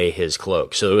pulling away his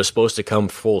cloak. So it was supposed to come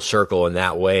full circle in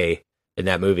that way in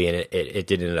that movie, and it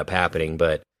didn't end up happening.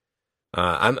 But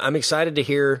I'm excited to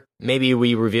hear, maybe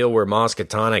we reveal where Maz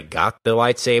Kanata got the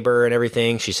lightsaber and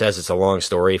everything. She says it's a long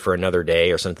story for another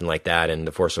day or something like that in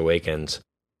The Force Awakens.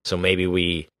 So maybe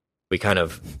we kind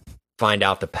of find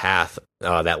out the path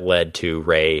that led to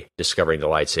Rey discovering the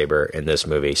lightsaber in this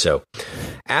movie. So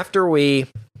after we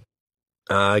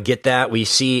get that, we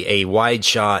see a wide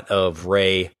shot of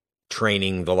Rey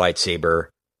training the lightsaber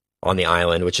on the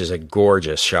island, which is a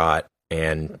gorgeous shot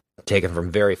and taken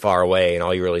from very far away, and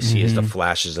all you really see is the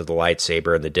flashes of the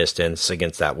lightsaber in the distance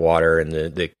against that water and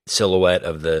the silhouette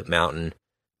of the mountain.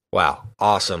 Wow,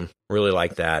 awesome. Really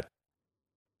like that.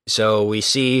 So we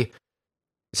see, it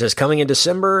says coming in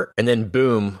December, and then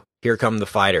boom, here come the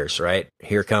fighters, right?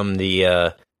 Here come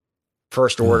the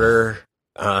First Order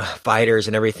fighters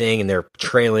and everything, and they're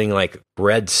trailing like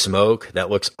red smoke that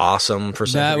looks awesome for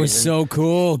some reason. That was so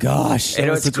cool. Gosh, and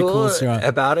that was what's such a cool cool shot.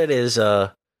 about it is,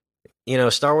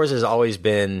 Star Wars has always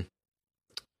been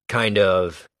kind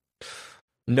of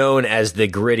known as the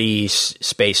gritty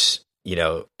space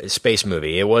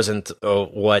movie. It wasn't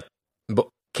what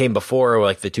came before,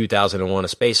 like the 2001 A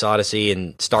Space Odyssey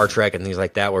and Star Trek and things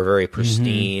like that were very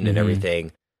pristine and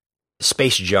everything.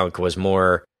 Space junk was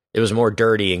more, it was more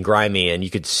dirty and grimy, and you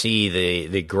could see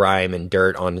the grime and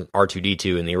dirt on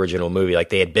R2-D2 in the original movie. Like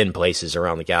they had been places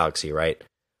around the galaxy, right?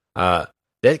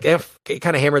 They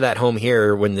kind of hammer that home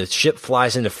here when the ship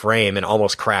flies into frame and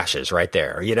almost crashes right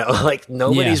there. Like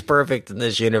nobody's perfect in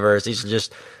this universe. These are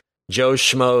just Joe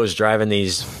Schmoes driving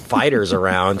these fighters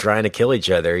around trying to kill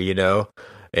each other,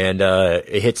 and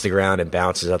it hits the ground and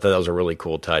bounces. I thought that was a really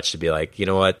cool touch to be like, you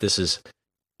know what,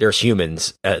 there's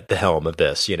humans at the helm of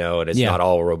this, and it's not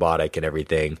all robotic and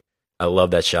everything. I love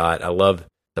that shot. I love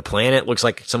the planet. Looks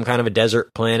like some kind of a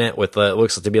desert planet with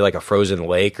looks to be like a frozen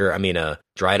lake, or a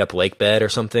dried up lake bed or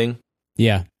something.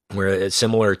 Yeah, where it's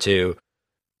similar to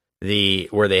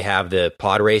where they have the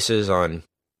pod races on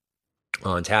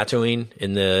Tatooine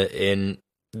in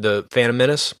the Phantom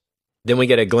Menace. Then we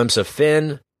get a glimpse of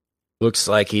Finn. Looks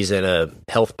like he's in a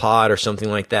health pod or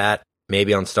something like that.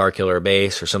 Maybe on Starkiller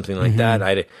Base or something like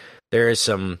that. There is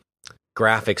some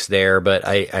graphics there, but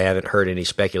I haven't heard any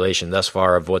speculation thus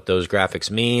far of what those graphics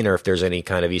mean, or if there's any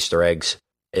kind of Easter eggs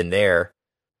in there.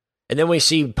 And then we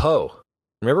see Poe.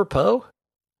 Remember Poe?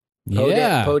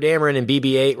 Yeah. Poe Dameron and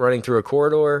BB-8 running through a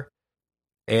corridor.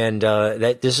 And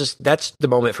that's the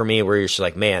moment for me where you're just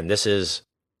like, man, this is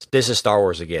Star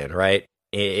Wars again, right?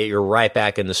 You're right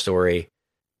back in the story.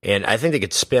 And I think they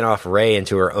could spin off Rey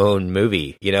into her own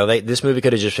movie. This movie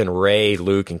could have just been Rey,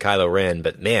 Luke, and Kylo Ren,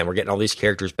 but man, we're getting all these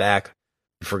characters back.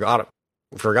 We forgot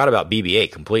about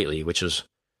BB-8 completely, which was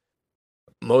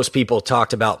most people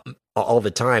talked about all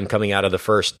the time coming out of the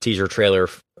first teaser trailer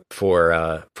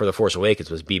for The Force Awakens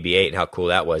was BB-8 and how cool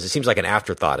that was. It seems like an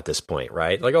afterthought at this point,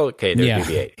 right? Like, oh, okay, there's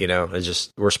BB-8. It's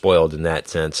just, we're spoiled in that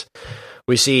sense.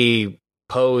 We see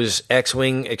Poe's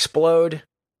X-wing explode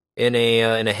in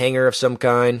a hangar of some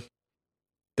kind.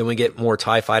 Then we get more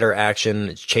TIE fighter action.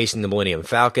 It's chasing the Millennium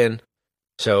Falcon.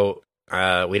 So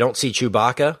we don't see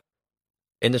Chewbacca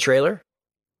in the trailer.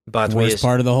 But worst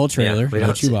part of the whole trailer. We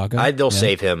don't Chewbacca. They'll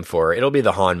save him it'll be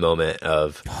the Han moment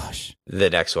of the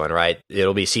next one, right?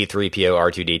 It'll be C-3PO,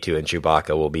 R2-D2, and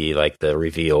Chewbacca will be like the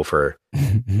reveal for,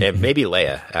 and maybe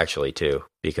Leia actually too,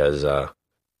 because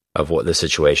of what the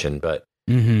situation. But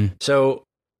so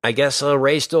I guess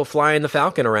Rey's still flying the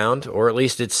Falcon around, or at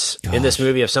least it's in this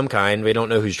movie of some kind. We don't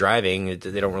know who's driving.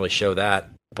 They don't really show that,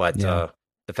 but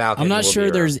the Falcon. I'm not sure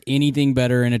there's anything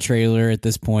better in a trailer at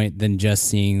this point than just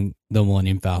seeing the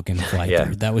Millennium Falcon fly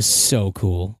through. That was so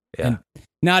cool. Yeah. And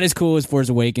not as cool as Force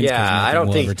Awakens. Yeah, I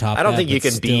don't think you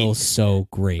can beat so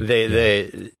great.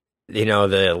 The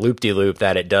loop-de-loop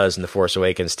that it does in the Force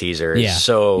Awakens teaser is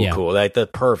so cool. Like the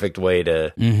perfect way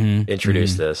to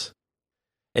introduce this.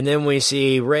 And then we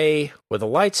see Rey with a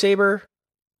lightsaber,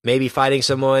 maybe fighting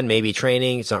someone, maybe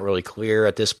training. It's not really clear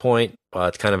at this point.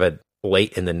 It's kind of a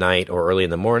late in the night or early in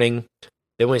the morning.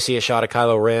 Then we see a shot of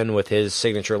Kylo Ren with his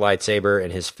signature lightsaber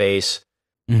and his face,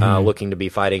 looking to be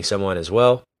fighting someone as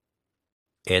well.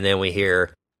 And then we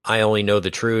hear, "I only know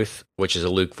the truth," which is a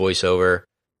Luke voiceover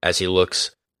as he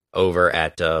looks over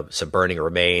at some burning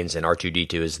remains, and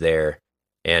R2-D2 is there.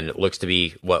 And it looks to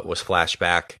be what was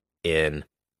flashback in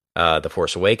The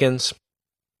Force Awakens.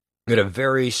 We get a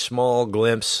very small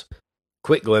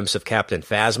quick glimpse of Captain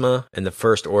Phasma and the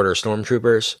First Order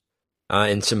stormtroopers,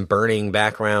 and some burning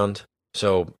background.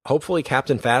 So hopefully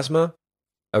Captain Phasma,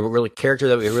 a really character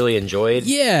that we really enjoyed.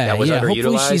 Yeah, that was hopefully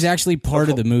underutilized. she's actually part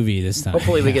of the movie this time.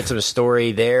 Hopefully we get some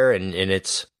story there, and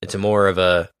it's a more of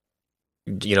a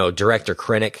director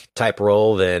Krennic type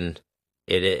role than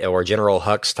or General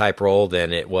Hux type role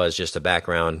than it was just a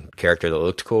background character that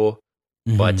looked cool.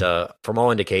 Mm-hmm. But from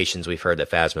all indications, we've heard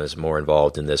that Phasma is more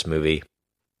involved in this movie.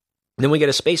 And then we get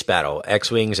a space battle: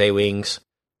 X-wings, A-wings,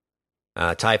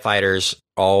 TIE fighters,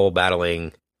 all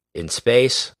battling in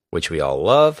space, which we all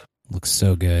love. Looks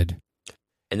so good.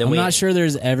 And then I'm not sure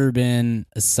there's ever been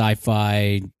a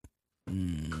sci-fi.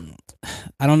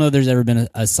 I don't know if there's ever been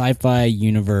a sci-fi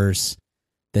universe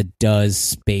that does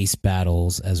space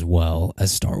battles as well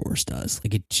as Star Wars does.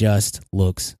 Like, it just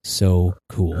looks so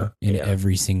cool in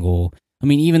every single. I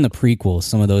mean, even the prequels,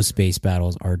 some of those space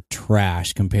battles are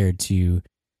trash compared to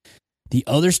the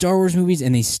other Star Wars movies,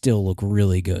 and they still look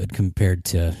really good compared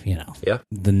to,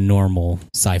 the normal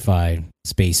sci-fi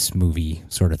space movie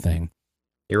sort of thing.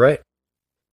 You're right.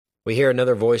 We hear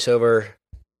another voiceover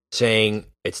saying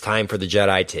it's time for the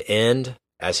Jedi to end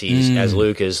as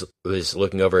Luke is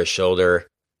looking over his shoulder.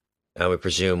 We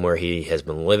presume where he has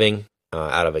been living,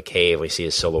 out of a cave. We see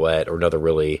his silhouette, or another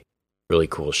really, really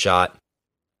cool shot.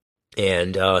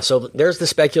 And so there's the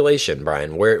speculation,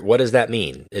 Brian. What does that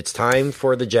mean? It's time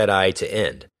for the Jedi to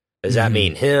end. Does that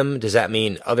mean him? Does that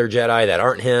mean other Jedi that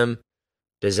aren't him?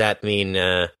 Does that mean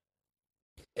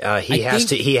he has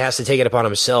to take it upon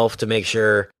himself to make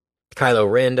sure Kylo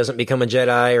Ren doesn't become a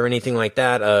Jedi or anything like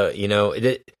that?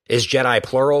 Is Jedi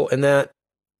plural in that?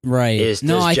 Right.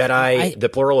 The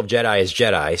plural of Jedi is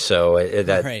Jedi, so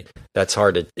that's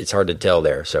hard to tell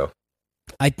there. So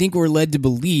I think we're led to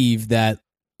believe that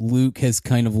Luke has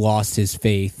kind of lost his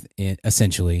faith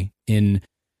essentially in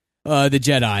the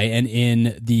Jedi and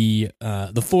in the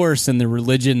Force and the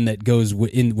religion that goes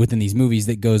within these movies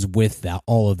that goes with that,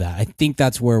 all of that. I think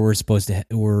that's where we're supposed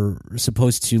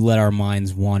to let our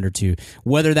minds wander to.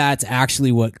 Whether that's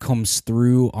actually what comes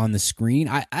through on the screen,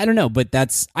 I don't know, but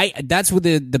that's with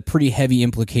the pretty heavy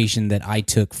implication that I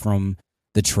took from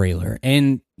the trailer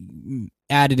and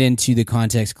added into the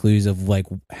context clues of like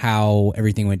how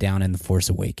everything went down in The Force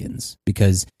Awakens,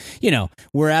 because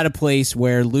we're at a place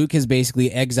where Luke has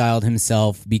basically exiled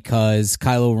himself because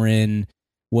Kylo Ren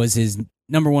was his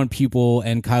number one pupil,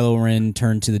 and Kylo Ren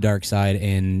turned to the dark side,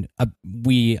 and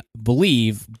we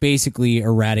believe basically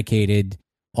eradicated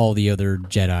all the other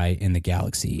Jedi in the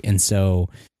galaxy. And so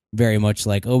very much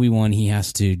like Obi-Wan, he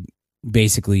has to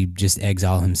basically just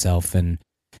exile himself,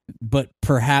 but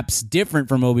perhaps different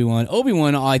from Obi-Wan.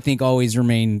 Obi-Wan, I think, always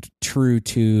remained true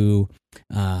to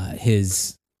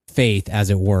his faith, as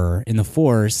it were, in the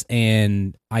Force.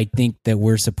 And I think that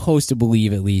we're supposed to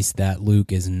believe, at least, that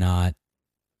Luke is not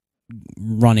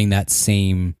running that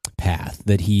same path.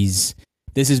 That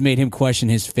this has made him question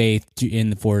his faith in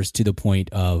the Force to the point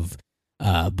of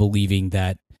believing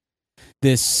that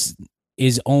this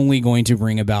is only going to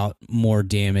bring about more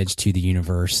damage to the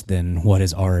universe than what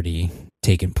has already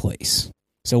taken place.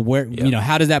 So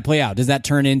how does that play out? Does that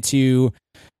turn into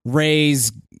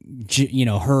Rey's,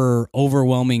 her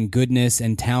overwhelming goodness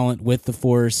and talent with the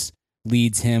Force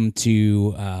leads him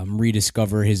to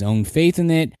rediscover his own faith in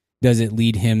it? Does it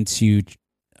lead him to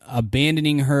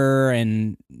abandoning her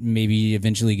and maybe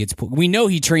eventually gets pulled? We know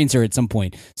he trains her at some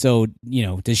point. So,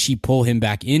 does she pull him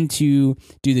back into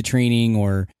do the training,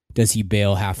 or does he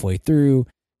bail halfway through?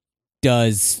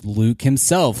 Does Luke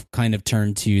himself kind of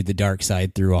turn to the dark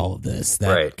side through all of this?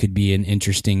 That could be an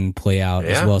interesting play out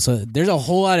as well. So there's a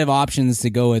whole lot of options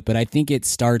to go with, but I think it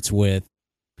starts with,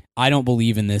 I don't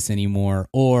believe in this anymore,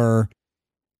 or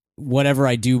whatever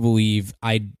I do believe,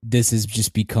 this has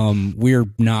just become, we're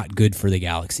not good for the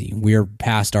galaxy. We're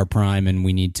past our prime, and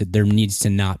there needs to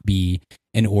not be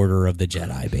an order of the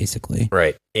Jedi, basically.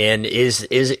 Right. And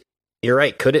you're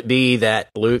right. Could it be that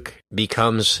Luke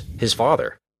becomes his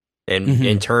father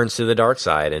and turns to the dark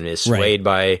side and is swayed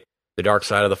by the dark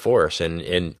side of the Force, and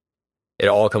it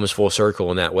all comes full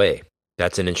circle in that way?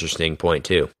 That's an interesting point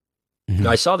too. Mm-hmm.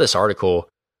 I saw this article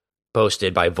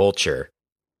posted by Vulture,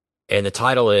 and the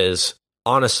title is,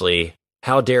 honestly,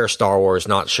 how dare Star Wars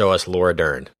not show us Laura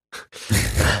Dern?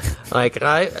 Like,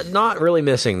 I'm not really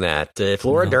missing that. If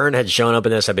Laura Dern had shown up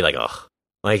in this, I'd be like, ugh.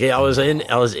 Like, I was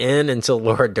in until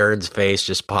Laura Dern's face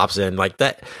just pops in. Like,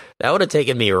 that would have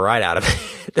taken me right out of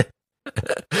it.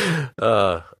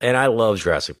 And I love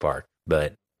Jurassic Park,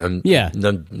 but I'm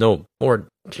no.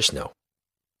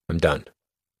 I'm done.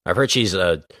 I've heard she's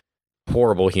a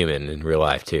horrible human in real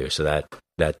life too, so that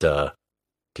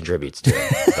contributes to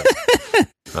it.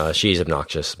 But, she's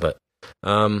obnoxious. But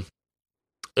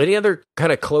any other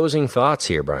kind of closing thoughts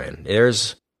here, Brian?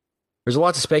 There's a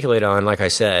lot to speculate on, like I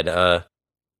said.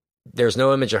 There's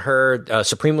no image of her.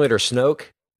 Supreme Leader Snoke,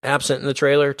 absent in the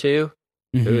trailer, too.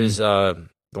 Mhm. Who is a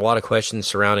lot of questions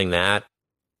surrounding that.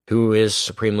 Who is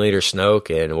Supreme Leader Snoke,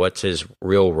 and what's his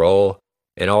real role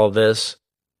in all of this?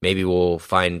 Maybe we'll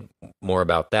find more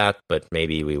about that, but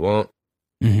maybe we won't.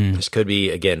 Mhm. This could be,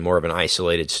 again, more of an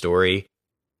isolated story,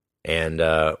 and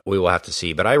we will have to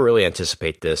see. But I really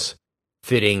anticipate this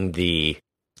fitting the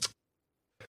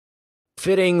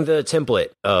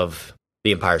template of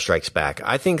The Empire Strikes Back.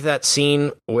 I think that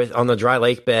scene on the dry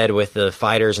lake bed with the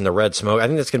fighters and the red smoke, I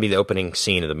think that's going to be the opening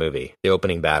scene of the movie, the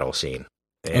opening battle scene.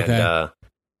 And Okay.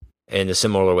 in a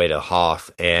similar way to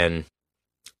Hoth. And,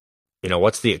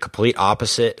 what's the complete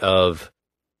opposite of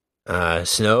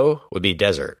snow would be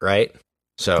desert, right?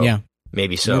 So Yeah.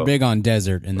 maybe so. We're big on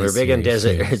desert in this We're big on series,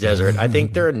 desert. too, so. Desert. I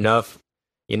think there are enough,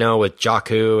 with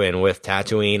Jakku and with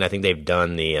Tatooine. I think they've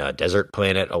done the desert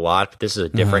planet a lot, but this is a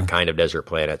different kind of desert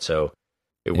planet, so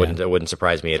it wouldn't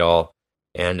surprise me at all.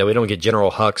 And we don't get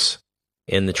General Hux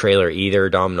in the trailer either.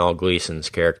 Domhnall Gleeson's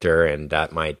character, and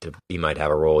he might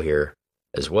have a role here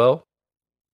as well.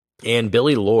 And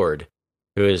Billy Lord,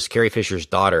 who is Carrie Fisher's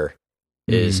daughter,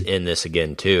 is in this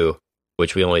again too,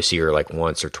 which we only see her like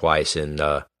once or twice in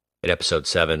episode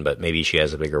 7, but maybe she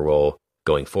has a bigger role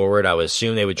going forward. I would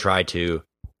assume they would try to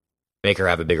make her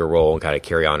have a bigger role and kind of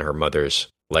carry on her mother's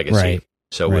legacy. Right.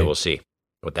 So we will see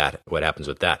what happens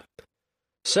with that.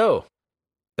 So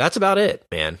that's about it,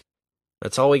 man.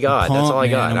 That's all we got. Pumped, that's all I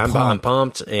man. got. I'm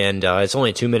pumped, and it's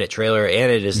only a 2-minute trailer,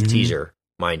 and it is a teaser,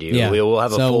 mind you. Yeah. We will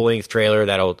have a full-length trailer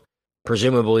that'll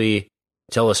presumably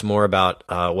tell us more about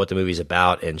what the movie's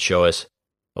about and show us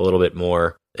a little bit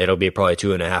more. It'll be probably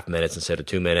 2.5 minutes instead of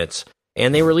 2 minutes.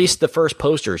 And they released the first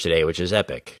poster today, which is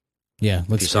epic. Yeah,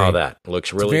 looks If you saw great. that, it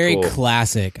looks really Very cool.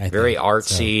 classic. I Very think,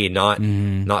 artsy,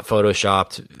 not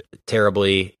photoshopped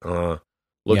terribly.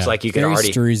 Looks like you can very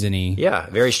already Struzan-y. Yeah,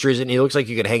 very Struzan. It looks like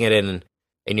you could hang it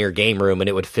in your game room, and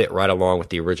it would fit right along with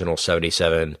the original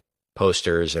 77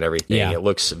 posters and everything. Yeah. It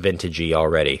looks vintagey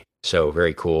already, so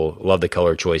very cool. Love the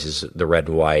color choices, the red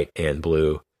and white and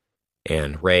blue,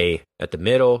 and Rey at the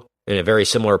middle in a very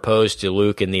similar pose to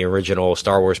Luke in the original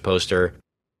Star Wars poster,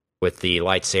 with the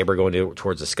lightsaber going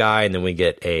towards the sky, and then we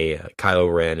get a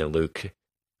Kylo Ren and Luke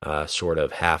sort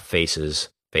of half faces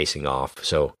facing off.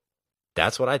 So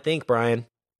that's what I think, Brian.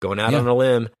 Going out on a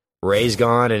limb, Rey's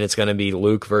gone, and it's going to be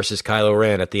Luke versus Kylo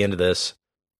Ren at the end of this,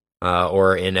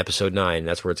 or in Episode 9.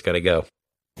 That's where it's going to go.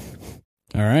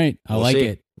 All right. I We'll like see.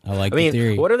 it. I like I mean, the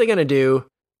theory. what are they going to do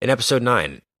in Episode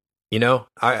 9?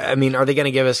 I mean, are they going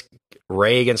to give us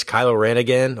Rey against Kylo Ren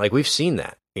again? Like, we've seen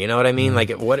that. You know what I mean?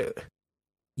 Like, what...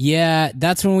 Yeah,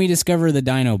 that's when we discover the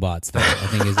Dinobots, though, I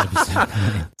think is episode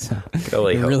 9. So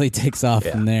Really it hope. really takes off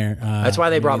from there. That's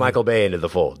why they brought Michael Bay into the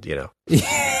fold,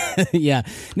 Yeah.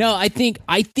 No, I think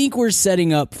we're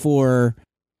setting up for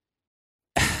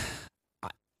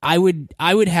I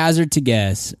would hazard to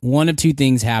guess one of two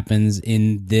things happens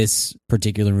in this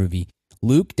particular movie.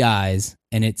 Luke dies,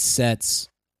 and it sets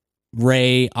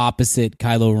Rey opposite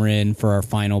Kylo Ren for our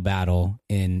final battle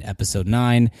in Episode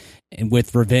 9, and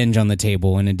with revenge on the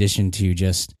table, in addition to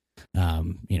just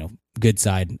good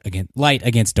side against light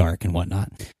against dark and whatnot.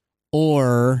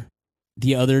 Or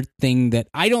the other thing that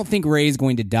I don't think Rey is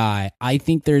going to die. I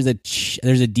think there's a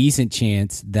decent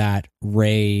chance that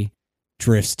Rey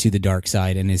drifts to the dark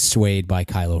side and is swayed by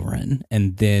Kylo Ren,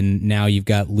 and then now you've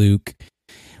got Luke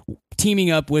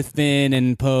teaming up with Finn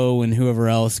and Poe and whoever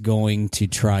else going to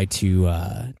try to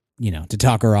to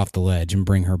talk her off the ledge and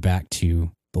bring her back to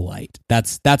the light.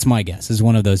 That's my guess, is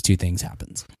one of those two things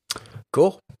happens.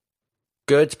 Cool.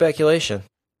 Good speculation.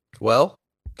 Well,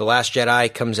 The Last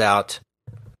Jedi comes out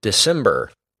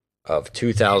December of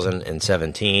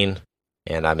 2017,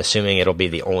 and I'm assuming it'll be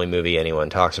the only movie anyone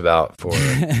talks about for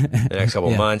the next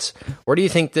couple months. Where do you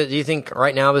think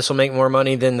right now this will make more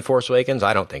money than The Force Awakens?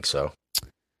 I don't think so.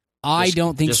 I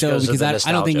don't think so, because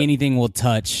I don't think anything will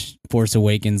touch Force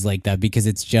Awakens like that, because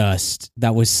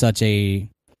that was such a...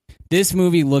 This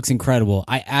movie looks incredible.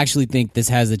 I actually think this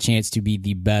has a chance to be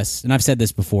the best, and I've said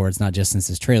this before, it's not just since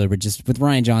this trailer, but just with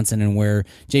Rian Johnson and where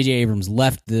J.J. Abrams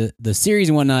left the series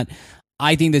and whatnot,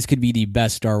 I think this could be the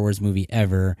best Star Wars movie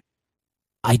ever.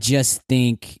 I just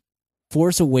think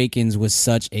Force Awakens was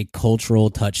such a cultural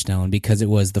touchstone because it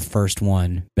was the first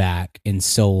one back in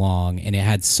so long, and it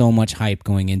had so much hype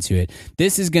going into it.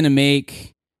 This is going to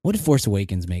make... What did Force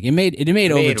Awakens make? It made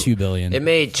over $2 billion. It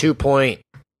made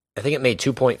I think it made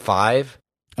 2.5.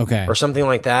 Okay. Or something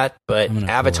like that, but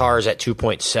Avatar is at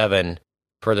 2.7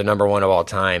 for the number one of all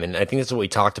time, and I think that's what we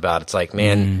talked about. It's like,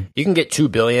 man, you can get 2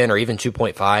 billion or even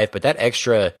 2.5, but that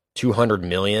extra 200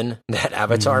 million that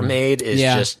Avatar made is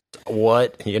just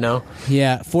what, you know?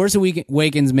 Yeah, Force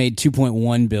Awakens made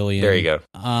 2.1 billion. There you go.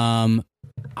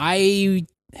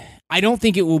 I don't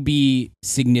think it will be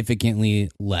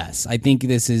significantly less. I think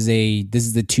this is the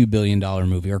 $2 billion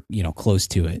movie, or close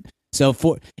to it. So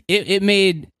it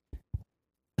made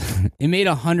it made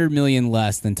 100 million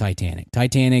less than Titanic.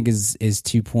 Titanic is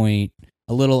a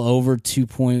little over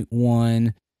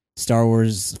 2.1. Star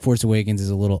Wars Force Awakens is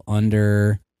a little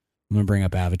under. I'm gonna bring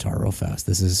up Avatar real fast.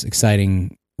 This is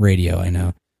exciting radio, I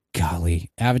know. Golly,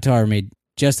 Avatar made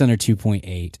just under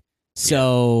 2.8.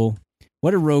 So.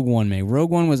 What did Rogue One make?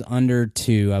 Rogue One was under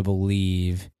 2, I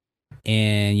believe.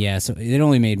 And so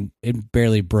it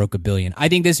barely broke $1 billion. I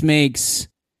think this makes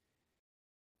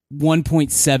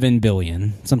 1.7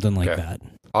 billion, something like that.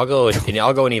 I'll go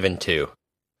in even 2.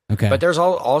 Okay. But there's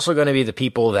also going to be the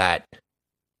people that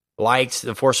liked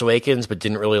The Force Awakens but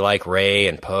didn't really like Rey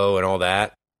and Poe and all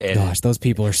that. And, gosh, those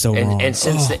people are so wrong. And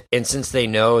since they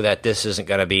know that this isn't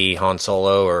going to be Han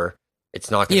Solo, or it's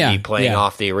not going to be playing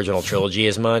off the original trilogy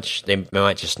as much, they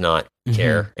might just not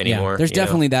care anymore. Yeah. There's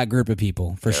definitely that group of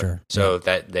people, for sure. So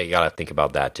that they got to think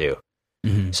about that too.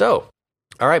 Mm-hmm. So,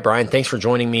 all right, Brian, thanks for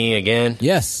joining me again.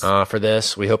 Yes. For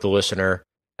this. We hope the listener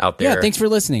out there. Yeah, thanks for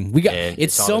listening.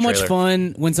 It's so much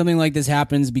fun when something like this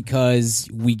happens, because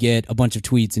we get a bunch of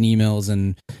tweets and emails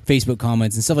and Facebook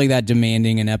comments and stuff like that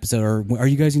demanding an episode, or are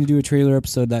you guys going to do a trailer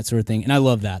episode, that sort of thing. And I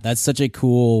love that. That's such a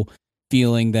cool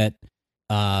feeling that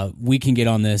we can get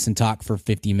on this and talk for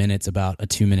 50 minutes about a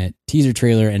 2-minute teaser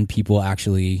trailer, and people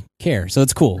actually care. So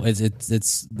it's cool.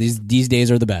 It's these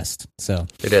days are the best. So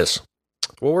it is.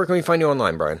 Well, where can we find you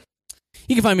online, Brian?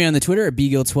 You can find me on the Twitter at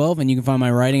bgill12, and you can find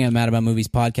my writing at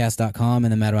madaboutmoviespodcast.com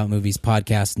and the Mad About Movies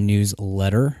podcast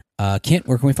newsletter. Kent,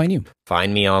 where can we find you?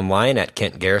 Find me online at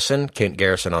Kent Garrison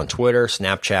on Twitter,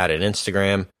 Snapchat, and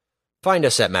Instagram. Find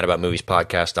us at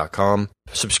madaboutmoviespodcast.com.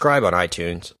 Subscribe on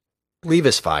iTunes. Leave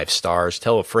us 5 stars.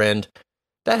 Tell a friend.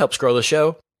 That helps grow the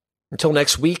show. Until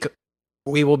next week,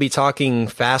 we will be talking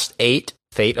Fast 8,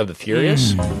 Fate of the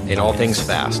Furious, and all things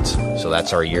fast. So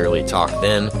that's our yearly talk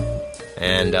then.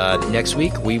 And next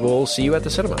week, we will see you at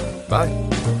the cinema. Bye.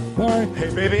 Bye.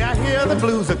 Hey, baby, I hear the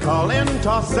blues are calling.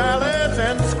 Tossed salads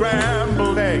and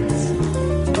scrambled eggs.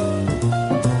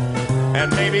 And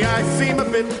maybe I seem a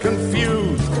bit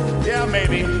confused. Yeah,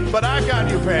 maybe, but I got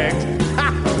you pegged.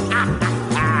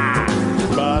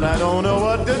 But I don't know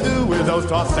what to do with those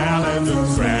tossed salads and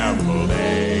scrambled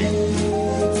eggs.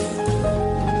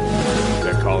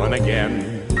 They're calling again.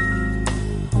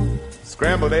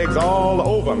 Scrambled eggs all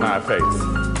over my face.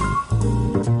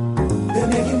 They're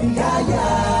making me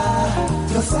yah-yah.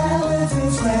 The salads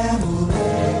and scrambled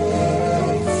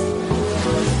eggs.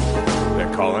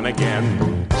 They're calling again.